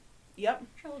 Yep.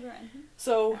 Children.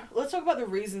 So let's talk about the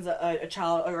reasons that a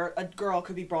child or a girl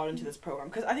could be brought into this program.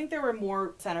 Because I think there were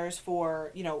more centers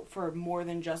for more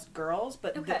than just girls,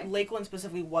 but Lakeland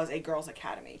specifically was a girls'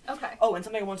 academy. Okay. Oh, and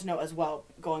something I want to know as well,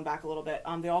 going back a little bit,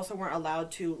 they also weren't allowed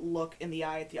to look in the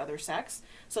eye at the other sex.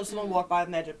 So if someone walked by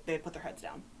them, they'd put their heads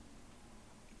down.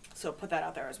 So put that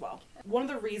out there as well. One of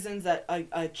the reasons that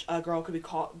a girl could be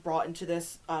brought into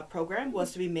this program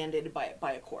was to be mandated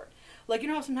by a court. Like, you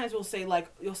know how sometimes we'll say, like,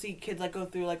 you'll see kids, like, go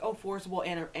through, like, forcible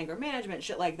anger management,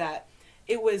 shit like that.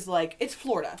 It was, like, it's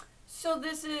Florida. So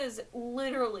this is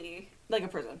literally... like a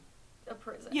prison. A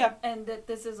prison. Yeah. And that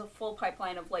this is a full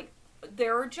pipeline of, like,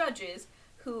 there are judges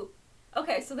who...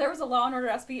 Okay, so there was a Law & Order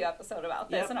SVU episode about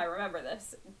this, and I remember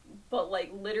this. But,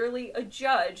 like, literally a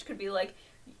judge could be like,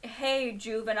 hey,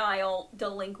 juvenile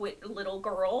delinquent little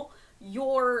girl,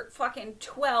 you're fucking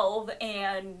 12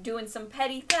 and doing some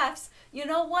petty thefts. You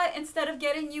know what? Instead of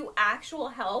getting you actual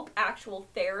help, actual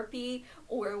therapy,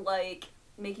 or like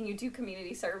making you do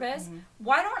community service,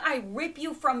 why don't I rip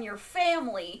you from your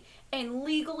family and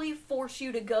legally force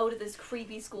you to go to this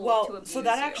creepy school to abuse you? So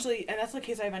that actually, and that's the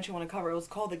case I eventually want to cover, it was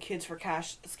called the Kids for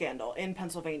Cash scandal in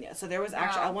Pennsylvania. So there was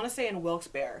actually, I want to say in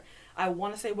Wilkes-Barre,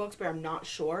 I'm not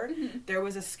sure, there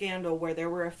was a scandal where there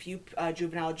were a few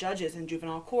juvenile judges in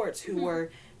juvenile courts who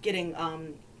were getting,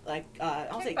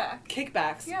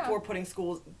 kickbacks for putting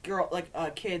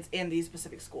kids in these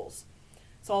specific schools.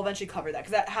 So I'll eventually cover that,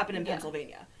 because that happened in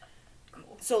Pennsylvania.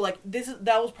 Cool. So, like,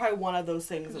 that was probably one of those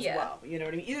things as well. You know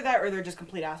what I mean? Either that, or they're just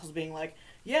complete assholes being like,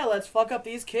 yeah, let's fuck up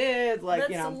these kids. Like,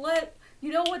 you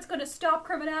know what's going to stop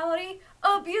criminality?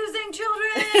 Abusing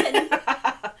children!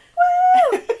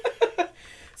 Woo!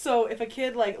 So if a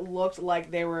kid, like, looked like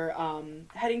they were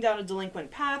heading down a delinquent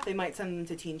path, they might send them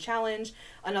to Teen Challenge.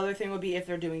 Another thing would be if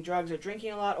they're doing drugs or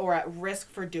drinking a lot, or at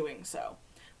risk for doing so.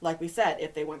 Like we said,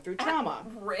 if they went through trauma.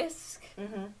 At risk?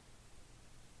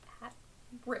 At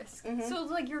risk. So it's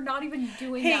like you're not even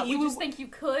doing that. You just think you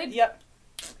could? Yep.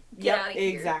 Get out of here.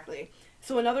 Exactly.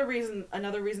 So another reason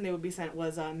they would be sent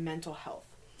was mental health.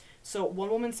 So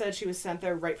one woman said she was sent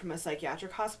there right from a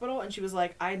psychiatric hospital, and she was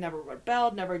like, I never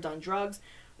rebelled, never done drugs.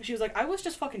 She was like, I was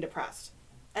just fucking depressed.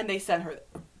 And they sent her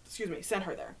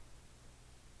there.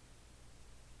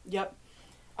 Yep.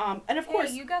 And of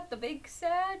course... you got the big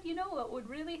sad, you know what would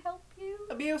really help you?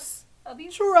 Abuse.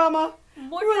 abuse. Trauma.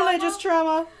 More Religious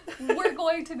trauma. We're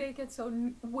going to make it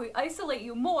so we isolate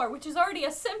you more, which is already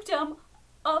a symptom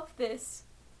of this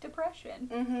depression.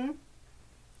 Mm-hmm.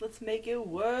 Let's make it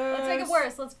worse. Let's make it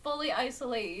worse. Let's fully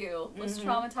isolate you. Let's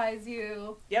traumatize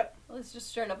you. Yep. Let's just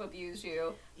straight up abuse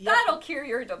you. Yep. That'll cure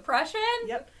your depression.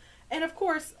 Yep. And of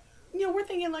course, you know, we're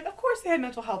thinking like, of course they had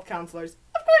mental health counselors.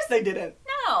 Of course they didn't.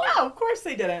 No. No, of course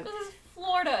they didn't. This is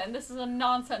Florida, and this is a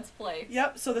nonsense place.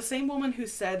 Yep. So the same woman who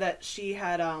said that she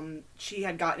had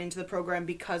gotten into the program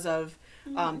because of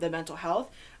the mental health.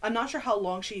 I'm not sure how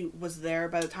long she was there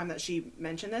by the time that she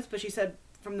mentioned this, but she said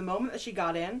from the moment that she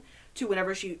got in to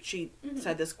whenever she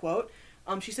said this quote,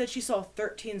 she said she saw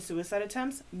 13 suicide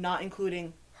attempts, not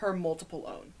including her multiple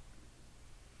own.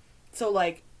 So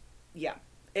like, yeah.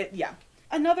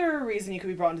 Another reason you could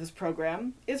be brought into this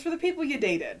program is for the people you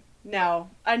dated. Now,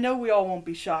 I know we all won't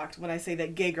be shocked when I say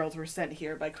that gay girls were sent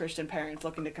here by Christian parents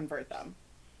looking to convert them.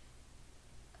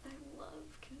 I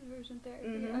love conversion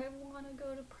therapy. I want to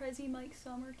go to Prezi Mike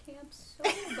summer camp so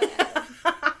bad.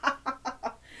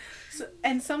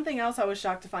 And something else I was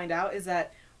shocked to find out is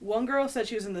that one girl said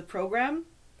she was in the program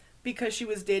because she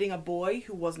was dating a boy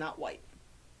who was not white.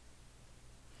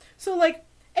 So, like,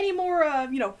 any more,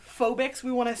 phobics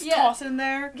we want to toss in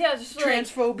there? Yeah, just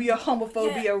transphobia,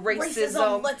 homophobia,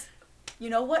 racism. You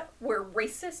know what? We're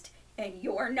racist and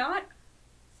you're not.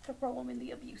 Throw them in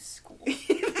the abuse school.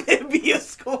 The abuse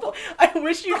school. I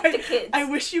wish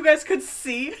you guys could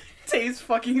see Tay's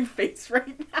fucking face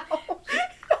right now.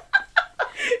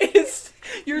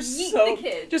 You're Yeet so the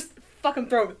kids. Just fucking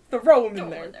throw them in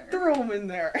there. Throw them in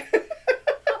there.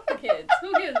 Fuck the kids.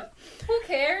 Who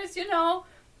cares? You know,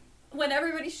 when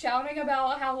everybody's shouting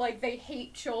about how like they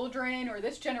hate children or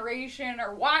this generation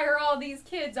or why are all these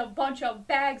kids a bunch of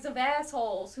bags of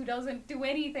assholes who doesn't do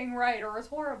anything right or is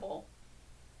horrible.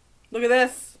 Look at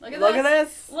this. Look at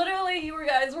this. Literally, you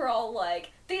guys were all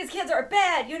like, these kids are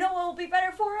bad. You know what will be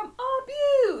better for them?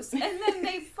 Abuse. And then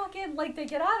they fucking, like, they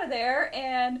get out of there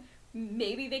and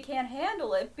maybe they can't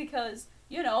handle it because,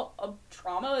 you know,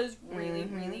 trauma is really,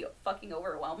 really fucking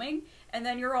overwhelming. And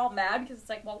then you're all mad because it's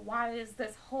like, well, why is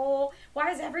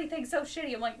everything so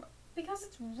shitty? I'm like, because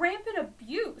it's rampant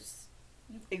abuse.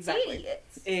 Exactly.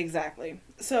 Idiots. Exactly.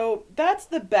 So that's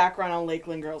the background on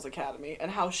Lakeland Girls Academy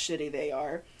and how shitty they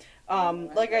are.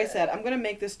 Like I said, I'm going to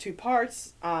make this 2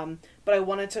 parts, but I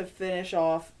wanted to finish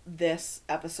off this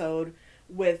episode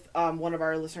with one of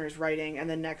our listeners writing, and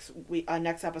then next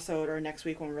episode or next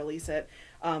week when we release it,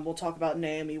 we'll talk about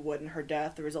Naomi Wood and her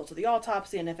death, the results of the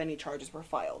autopsy, and if any charges were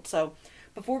filed. So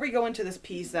before we go into this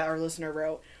piece that our listener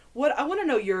wrote, I want to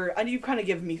know and you've kind of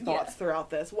given me thoughts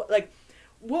throughout this.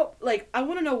 I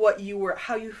want to know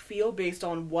how you feel based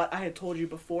on what I had told you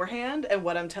beforehand and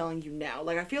what I'm telling you now.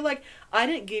 Like, I feel like I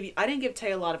didn't give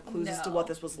Tay a lot of clues as to what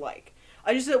this was like.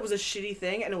 I just said it was a shitty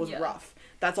thing and it was rough.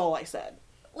 That's all I said.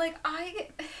 Like, I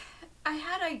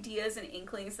had ideas and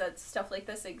inklings that stuff like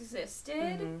this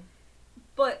existed,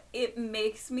 but it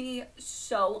makes me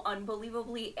so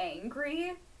unbelievably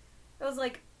angry. It was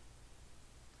like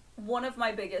one of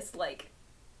my biggest, like,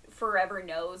 forever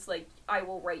knows, like, I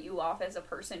will write you off as a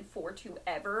person for to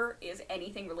ever is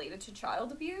anything related to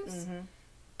child abuse.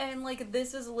 And, like,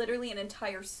 this is literally an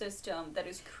entire system that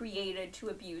is created to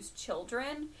abuse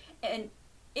children, and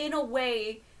in a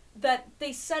way that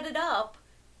they set it up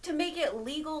to make it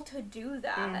legal to do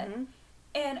that.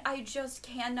 And I just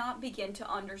cannot begin to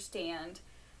understand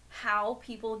how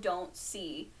people don't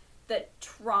see that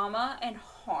trauma and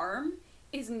harm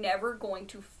is never going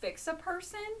to fix a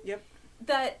person. Yep.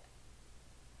 That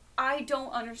I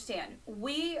don't understand.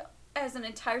 We, as an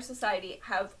entire society,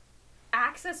 have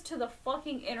access to the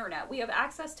fucking internet. We have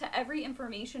access to every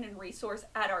information and resource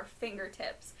at our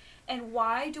fingertips. And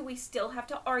why do we still have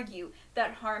to argue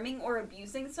that harming or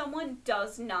abusing someone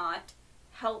does not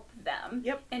help them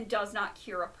and does not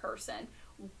cure a person?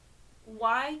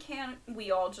 Why can't we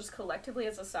all just collectively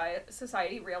as a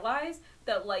society realize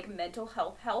that, like, mental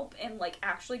health help and, like,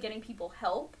 actually getting people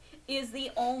help is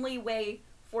the only way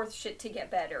for shit to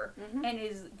get better and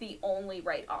is the only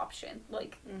right option?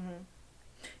 Like,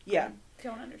 yeah. I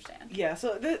don't understand. Yeah,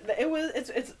 so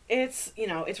it's you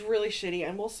know, it's really shitty,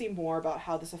 and we'll see more about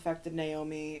how this affected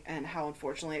Naomi and how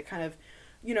unfortunately it kind of,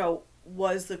 you know,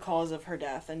 was the cause of her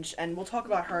death, and we'll talk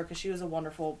about her because she was a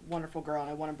wonderful, wonderful girl,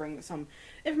 and I want to bring some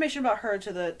information about her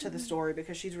to the story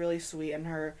because she's really sweet, and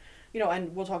her, you know,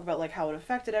 and we'll talk about, like, how it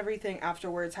affected everything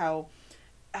afterwards, how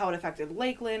it affected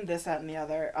Lakeland, this, that, and the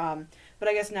other. But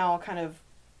I guess now I'll kind of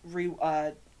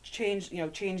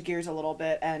change gears a little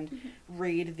bit and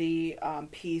read the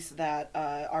piece that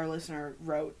our listener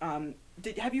wrote.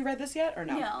 Have you read this yet or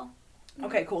no? No.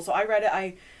 Okay, cool. So I read it.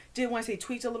 I When I say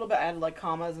tweaked a little bit, I added, like,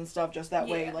 commas and stuff, just that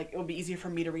way, like, it would be easier for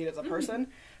me to read as a person.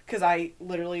 Because I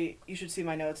literally, you should see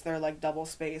my notes, they're, like,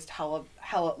 double-spaced,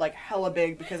 hella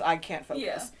big, because I can't focus.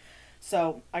 Yeah.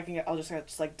 So, I'll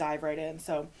just, like, dive right in.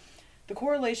 So, the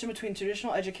correlation between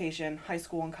traditional education, high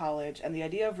school and college, and the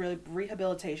idea of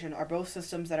rehabilitation are both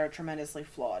systems that are tremendously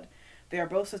flawed. They are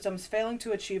both systems failing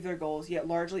to achieve their goals, yet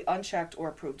largely unchecked or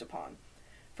approved upon.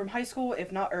 From high school,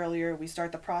 if not earlier, we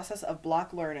start the process of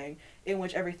block learning, in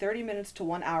which every 30 minutes to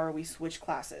 1 hour we switch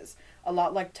classes, a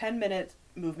lot like 10-minute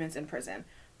movements in prison.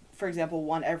 For example,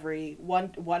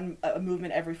 a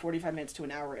movement every 45 minutes to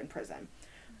an hour in prison.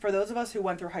 For those of us who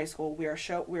went through high school, we are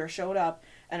showed up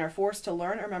and are forced to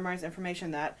learn or memorize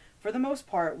information that, for the most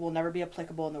part, will never be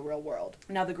applicable in the real world.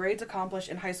 Now, the grades accomplished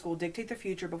in high school dictate the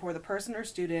future before the person or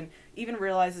student even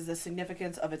realizes the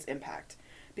significance of its impact.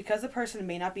 Because the person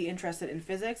may not be interested in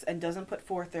physics and doesn't put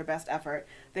forth their best effort,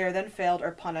 they are then failed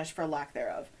or punished for lack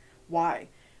thereof. Why?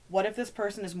 What if this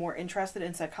person is more interested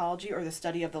in psychology or the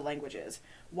study of the languages?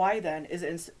 Why, then, is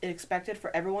it expected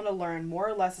for everyone to learn more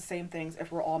or less the same things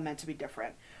if we're all meant to be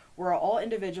different? We're all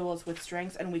individuals with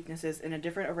strengths and weaknesses in a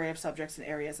different array of subjects and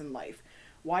areas in life.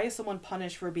 Why is someone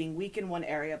punished for being weak in one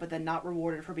area but then not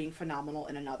rewarded for being phenomenal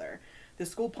in another? The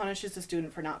school punishes the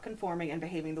student for not conforming and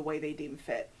behaving the way they deem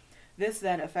fit. This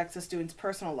then affects the student's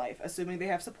personal life, assuming they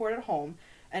have support at home,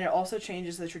 and it also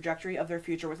changes the trajectory of their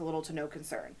future with little to no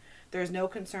concern. There is no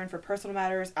concern for personal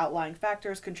matters, outlying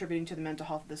factors contributing to the mental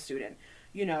health of the student.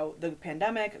 You know, the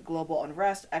pandemic, global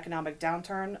unrest, economic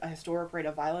downturn, a historic rate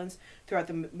of violence throughout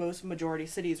the most majority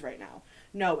cities right now.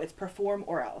 No, it's perform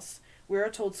or else. We are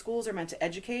told schools are meant to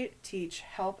educate, teach,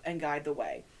 help, and guide the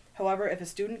way. However, if a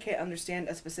student can't understand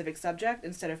a specific subject,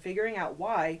 instead of figuring out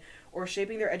why, or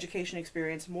shaping their education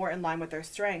experience more in line with their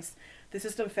strengths, the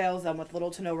system fails them with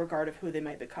little to no regard of who they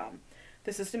might become.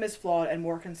 The system is flawed and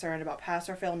more concerned about pass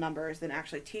or fail numbers than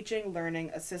actually teaching,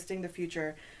 learning, assisting the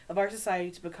future of our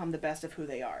society to become the best of who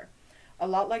they are. A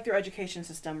lot like their education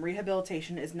system,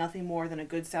 rehabilitation is nothing more than a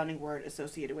good-sounding word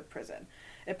associated with prison.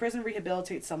 If prison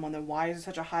rehabilitates someone, then why is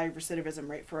there such a high recidivism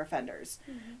rate for offenders?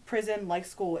 Prison, like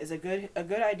school, is a good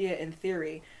idea in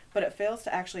theory, but it fails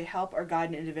to actually help or guide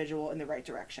an individual in the right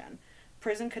direction.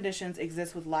 Prison conditions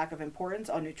exist with lack of importance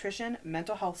on nutrition,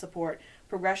 mental health support,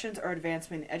 progressions or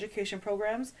advancement in education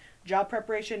programs, job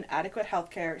preparation, adequate health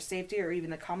care, safety, or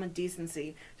even the common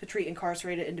decency to treat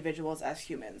incarcerated individuals as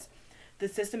humans. The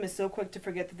system is so quick to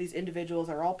forget that these individuals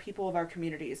are all people of our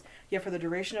communities, yet for the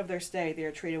duration of their stay, they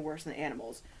are treated worse than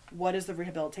animals. What is the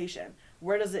rehabilitation?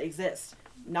 Where does it exist?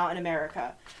 Not in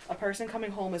America. A person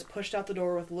coming home is pushed out the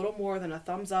door with little more than a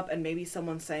thumbs up and maybe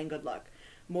someone saying good luck.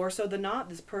 More so than not,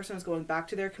 this person is going back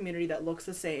to their community that looks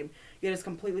the same, yet is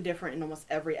completely different in almost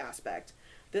every aspect.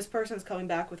 This person is coming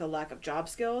back with a lack of job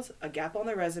skills, a gap on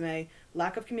their resume,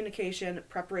 lack of communication,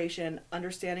 preparation,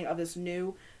 understanding of this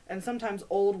new and sometimes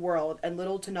old world, and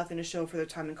little to nothing to show for their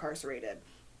time incarcerated.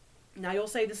 Now you'll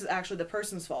say this is actually the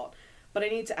person's fault, but I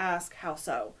need to ask, how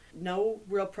so? No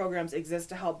real programs exist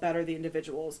to help better the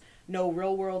individuals. No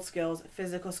real world skills,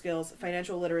 physical skills,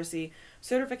 financial literacy,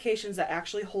 certifications that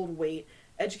actually hold weight,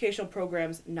 educational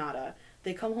programs, nada.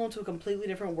 They come home to a completely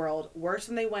different world, worse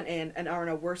than they went in, and are in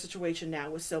a worse situation now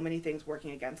with so many things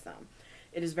working against them.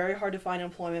 It is very hard to find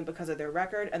employment because of their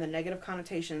record and the negative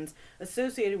connotations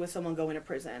associated with someone going to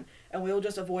prison, and we will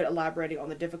just avoid elaborating on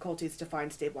the difficulties to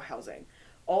find stable housing.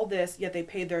 All this, yet they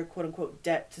paid their quote-unquote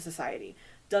debt to society.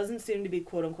 Doesn't seem to be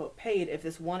quote-unquote paid if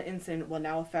this one incident will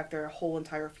now affect their whole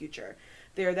entire future.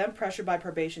 They are then pressured by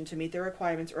probation to meet their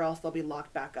requirements or else they'll be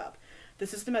locked back up. The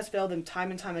system has failed them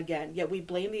time and time again, yet we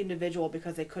blame the individual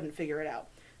because they couldn't figure it out.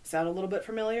 Sound a little bit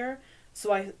familiar?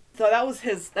 So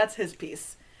that's his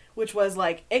piece. Which was,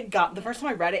 like, the first time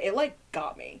I read it, it, like,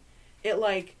 got me.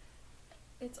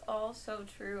 It's all so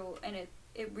true, and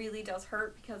it really does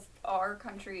hurt because our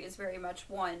country is very much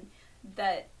one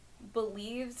that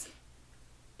believes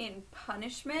in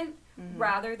punishment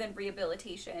rather than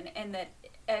rehabilitation, and that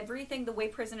everything, the way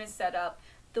prison is set up,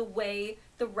 the way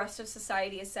the rest of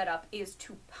society is set up, is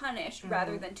to punish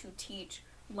rather than to teach,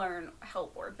 learn,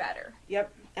 help, or better.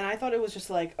 Yep, and I thought it was just,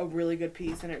 like, a really good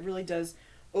piece, and it really does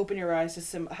open your eyes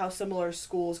to how similar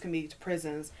schools can be to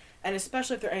prisons, and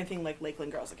especially if they're anything like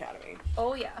Lakeland Girls Academy.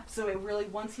 Oh, yeah. So it really,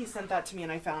 once he sent that to me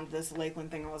and I found this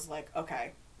Lakeland thing, I was like,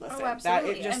 okay, listen. Oh,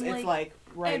 absolutely. It's like,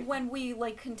 right. And when we,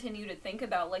 like, continue to think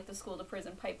about, like, the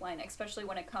school-to-prison pipeline, especially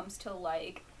when it comes to,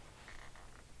 like,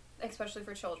 especially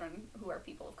for children who are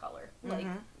people of color, like,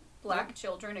 black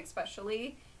children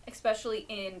especially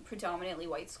in predominantly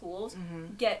white schools,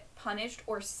 get punished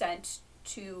or sent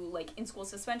to, like, in-school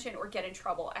suspension or get in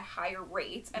trouble at higher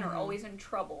rates and are always in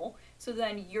trouble. So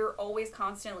then you're always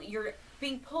constantly, you're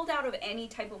being pulled out of any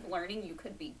type of learning you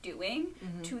could be doing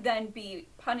to then be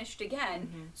punished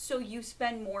again. So you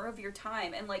spend more of your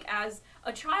time. And, like, as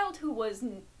a child who was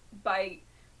by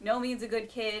no means a good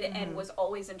kid and was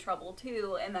always in trouble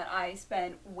too, and that I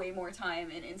spent way more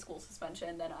time in in-school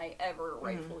suspension than I ever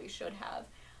rightfully should have.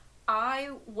 I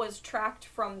was tracked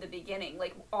from the beginning.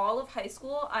 Like, all of high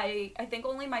school, I think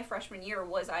only my freshman year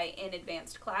was I in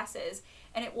advanced classes,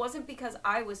 and it wasn't because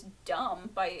I was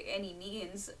dumb by any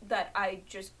means that I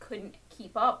just couldn't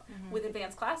keep up with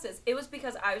advanced classes. It was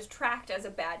because I was tracked as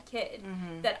a bad kid,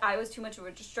 that I was too much of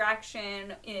a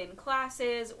distraction in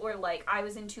classes, or, like, I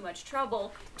was in too much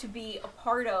trouble to be a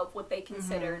part of what they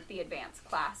considered the advanced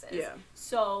classes. Yeah.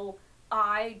 So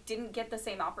I didn't get the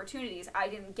same opportunities. I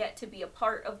didn't get to be a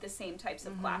part of the same types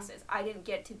of classes. I didn't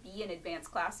get to be in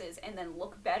advanced classes and then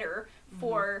look better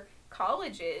for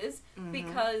colleges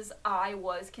because I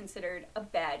was considered a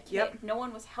bad kid. No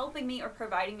one was helping me or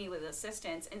providing me with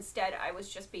assistance. Instead, I was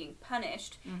just being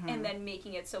punished and then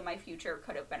making it so my future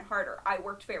could have been harder. I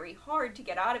worked very hard to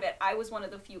get out of it. I was one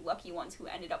of the few lucky ones who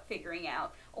ended up figuring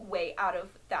out a way out of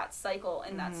that cycle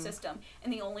and that system.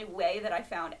 And the only way that I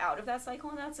found out of that cycle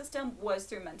and that system was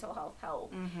through mental health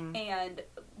help and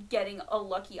getting a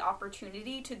lucky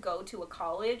opportunity to go to a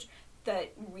college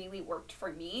that really worked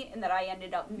for me, and that I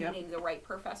ended up meeting the right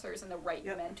professors and the right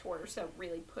mentors that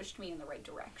really pushed me in the right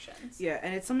directions. Yeah,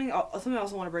 and it's something I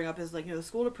also want to bring up is, like, you know, the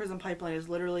school to prison pipeline is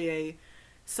literally a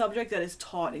subject that is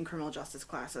taught in criminal justice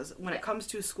classes. When it comes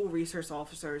to school resource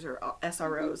officers or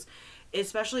SROs,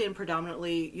 especially in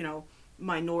predominantly, you know,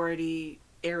 minority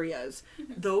areas,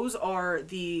 those are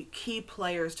the key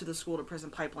players to the school to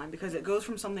prison pipeline, because it goes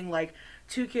from something like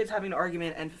two kids having an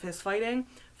argument and fist fighting,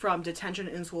 from detention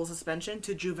and in-school suspension,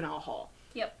 to juvenile hall,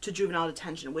 to juvenile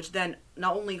detention, which then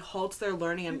not only halts their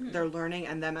learning and their learning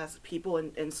and them as people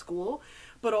in school,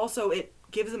 but also it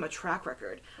gives them a track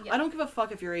record. I don't give a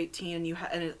fuck if you're 18 and you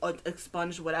and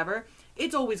expunged whatever.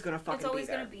 It's always gonna fucking be there. It's always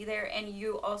gonna be there, and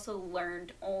you also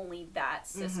learned only that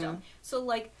system. So,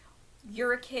 like,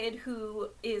 you're a kid who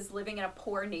is living in a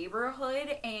poor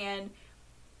neighborhood, and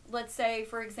let's say,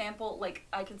 for example, like,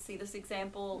 I can see this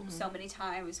example so many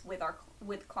times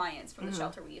with clients from the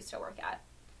shelter we used to work at.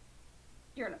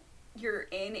 You're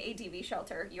in a DV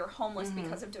shelter. You're homeless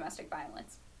because of domestic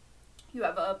violence. You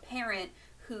have a parent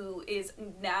who is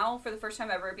now, for the first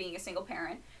time ever, being a single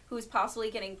parent, who is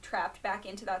possibly getting trapped back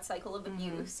into that cycle of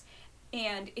abuse,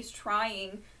 and is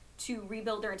trying to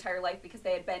rebuild their entire life because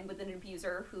they had been with an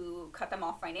abuser who cut them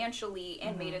off financially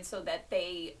and made it so that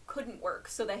they couldn't work,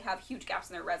 so they have huge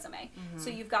gaps in their resume. So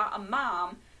you've got a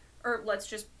mom, or let's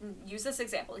just use this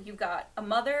example, you've got a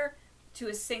mother to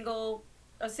a single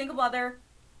mother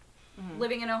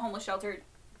living in a homeless shelter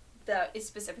that is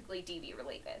specifically DV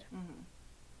related.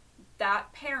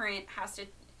 That parent has to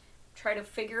try to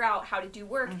figure out how to do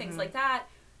work, things like that,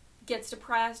 gets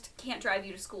depressed, can't drive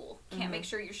you to school, can't make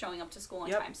sure you're showing up to school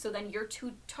on time. So then you're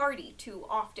too tardy too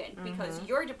often because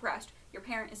you're depressed, your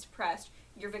parent is depressed,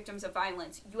 you're victims of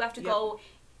violence. You have to go,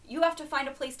 you have to find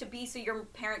a place to be so your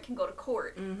parent can go to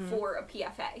court for a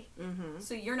PFA.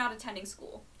 So you're not attending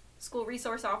school. School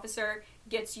resource officer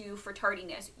gets you for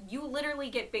tardiness. You literally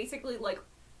get basically, like,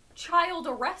 child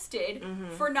arrested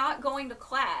for not going to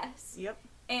class.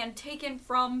 And taken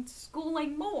from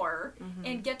schooling more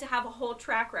and get to have a whole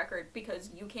track record because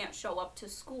you can't show up to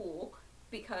school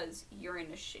because you're in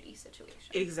a shitty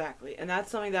situation. Exactly. And that's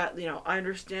something that, you know, I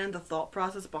understand the thought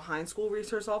process behind school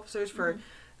resource officers for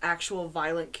actual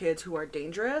violent kids who are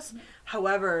dangerous.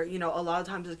 However, you know, a lot of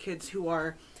times the kids who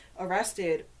are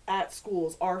arrested at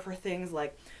schools are for things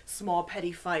like small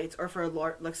petty fights or for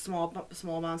like small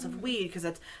amounts of weed, because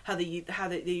that's how they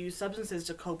use substances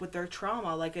to cope with their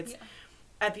trauma. Like, it's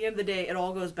at the end of the day, it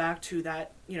all goes back to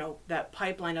that, you know, that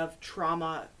pipeline of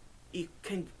trauma.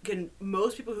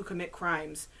 Most people who commit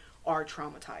crimes are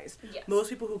traumatized. Most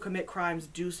people who commit crimes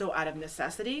do so out of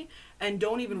necessity and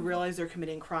don't even realize they're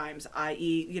committing crimes,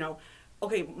 i.e., you know,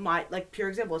 okay, pure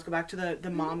example, let's go back to the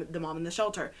mom in the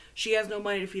shelter. She has no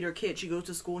money to feed her kid. She goes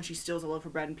to school and she steals a loaf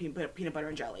of bread and peanut butter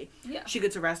and jelly. She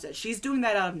gets arrested. She's doing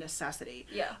that out of necessity.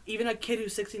 Even a kid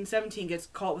who's 16, 17 gets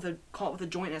caught with a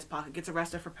joint in his pocket, gets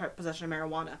arrested for possession of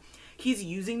marijuana. He's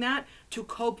using that to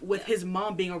cope with his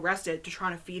mom being arrested to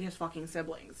try to feed his fucking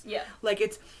siblings. Like,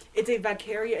 it's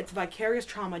vicarious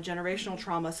trauma, generational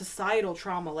trauma, societal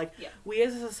trauma. Like, we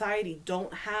as a society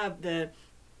don't have the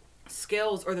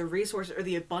skills or the resources or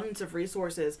the abundance of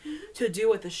resources to deal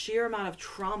with the sheer amount of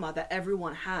trauma that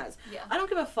everyone has. Yeah. I don't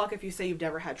give a fuck if you say you've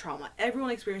never had trauma.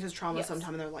 Everyone experiences trauma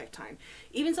sometime in their lifetime.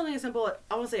 Even something as simple,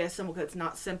 I won't say as simple because it's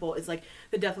not simple, it's like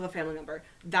the death of a family member.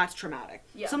 That's traumatic.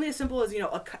 Yeah. Something as simple as, you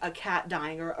know, a cat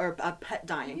dying or a pet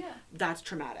dying. That's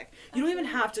traumatic. You don't even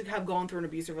have to have gone through an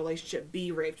abusive relationship,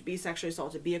 be raped, be sexually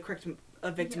assaulted, be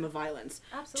a victim of violence.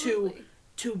 Absolutely.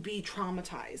 To be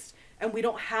traumatized. And we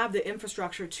don't have the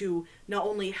infrastructure to not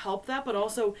only help that, but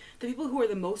also the people who are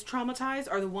the most traumatized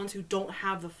are the ones who don't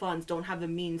have the funds, don't have the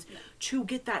means to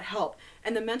get that help.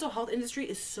 And the mental health industry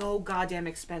is so goddamn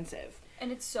expensive.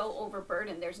 And it's so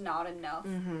overburdened. There's not enough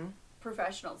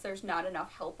professionals. There's not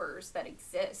enough helpers that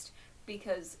exist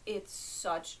because it's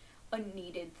such a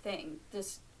needed thing.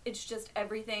 It's just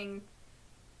everything.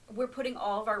 We're putting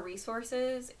all of our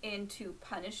resources into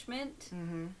punishment.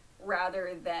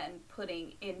 Rather than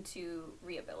putting into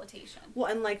rehabilitation. Well,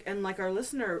 and like our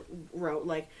listener wrote,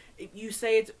 like, you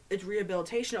say it's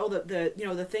rehabilitation. Oh, the you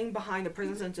know, the thing behind the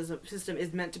prison system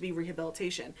is meant to be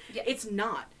rehabilitation. Yes. It's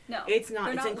not. No. It's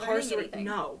not. It's incarceration.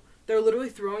 No. They're literally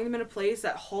throwing them in a place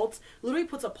that literally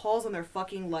puts a pause on their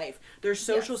fucking life, their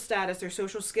social status, their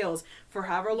social skills for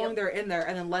however long they're in there,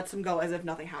 and then lets them go as if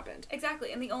nothing happened.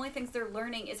 Exactly. And the only things they're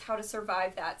learning is how to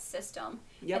survive that system.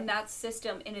 And that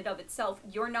system in and of itself,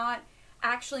 you're not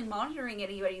actually monitoring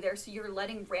anybody there, so you're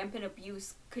letting rampant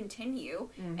abuse continue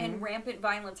and rampant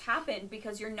violence happen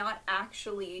because you're not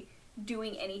actually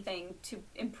doing anything to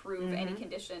improve any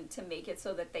condition to make it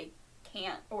so that they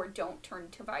can't or don't turn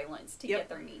to violence to get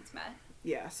their needs met.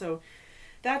 Yeah, so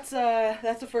that's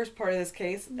the first part of this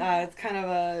case. It's kind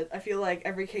of I feel like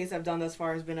every case I've done thus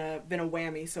far has been a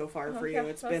whammy so far for you.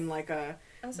 It's been like a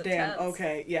damn intense.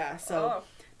 Okay, yeah. So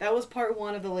that was part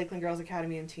 1 of the Lakeland Girls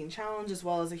Academy and Teen Challenge, as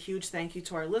well as a huge thank you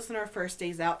to our listener, First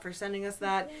Days Out, for sending us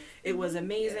that. It was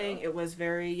amazing. It was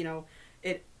very, you know,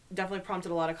 it definitely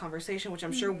prompted a lot of conversation, which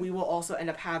I'm sure we will also end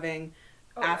up having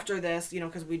after this, you know,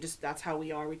 because that's how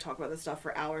we are. We talk about this stuff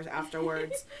for hours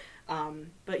afterwards.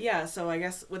 But yeah, so I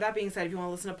guess with that being said, if you want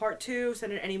to listen to part 2,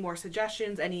 send in any more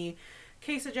suggestions, any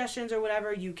case suggestions or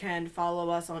whatever, you can follow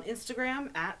us on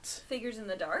Instagram at Figures in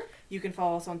the Dark. You can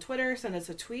follow us on Twitter, send us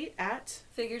a tweet at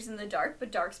Figures in the Dark,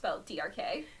 but dark spelled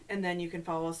DRK. And then you can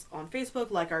follow us on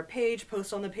Facebook, like our page,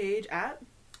 post on the page at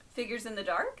Figures in the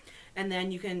Dark. And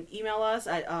then you can email us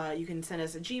at, you can send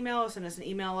us a Gmail, send us an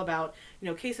email about, you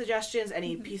know, case suggestions,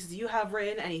 any pieces you have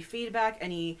written, any feedback,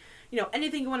 any, you know,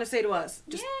 anything you want to say to us.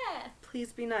 Just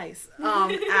please be nice.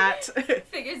 At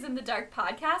Figures in the Dark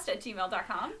Podcast at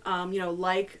gmail.com. You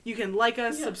know, you can like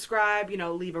us, subscribe, you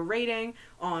know, leave a rating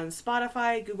on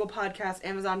Spotify, Google Podcasts,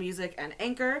 Amazon Music, and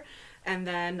Anchor. And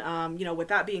then, you know, with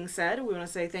that being said, we want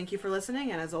to say thank you for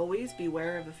listening, and as always,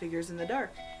 beware of the figures in the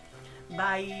dark.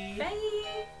 Bye.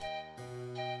 Bye.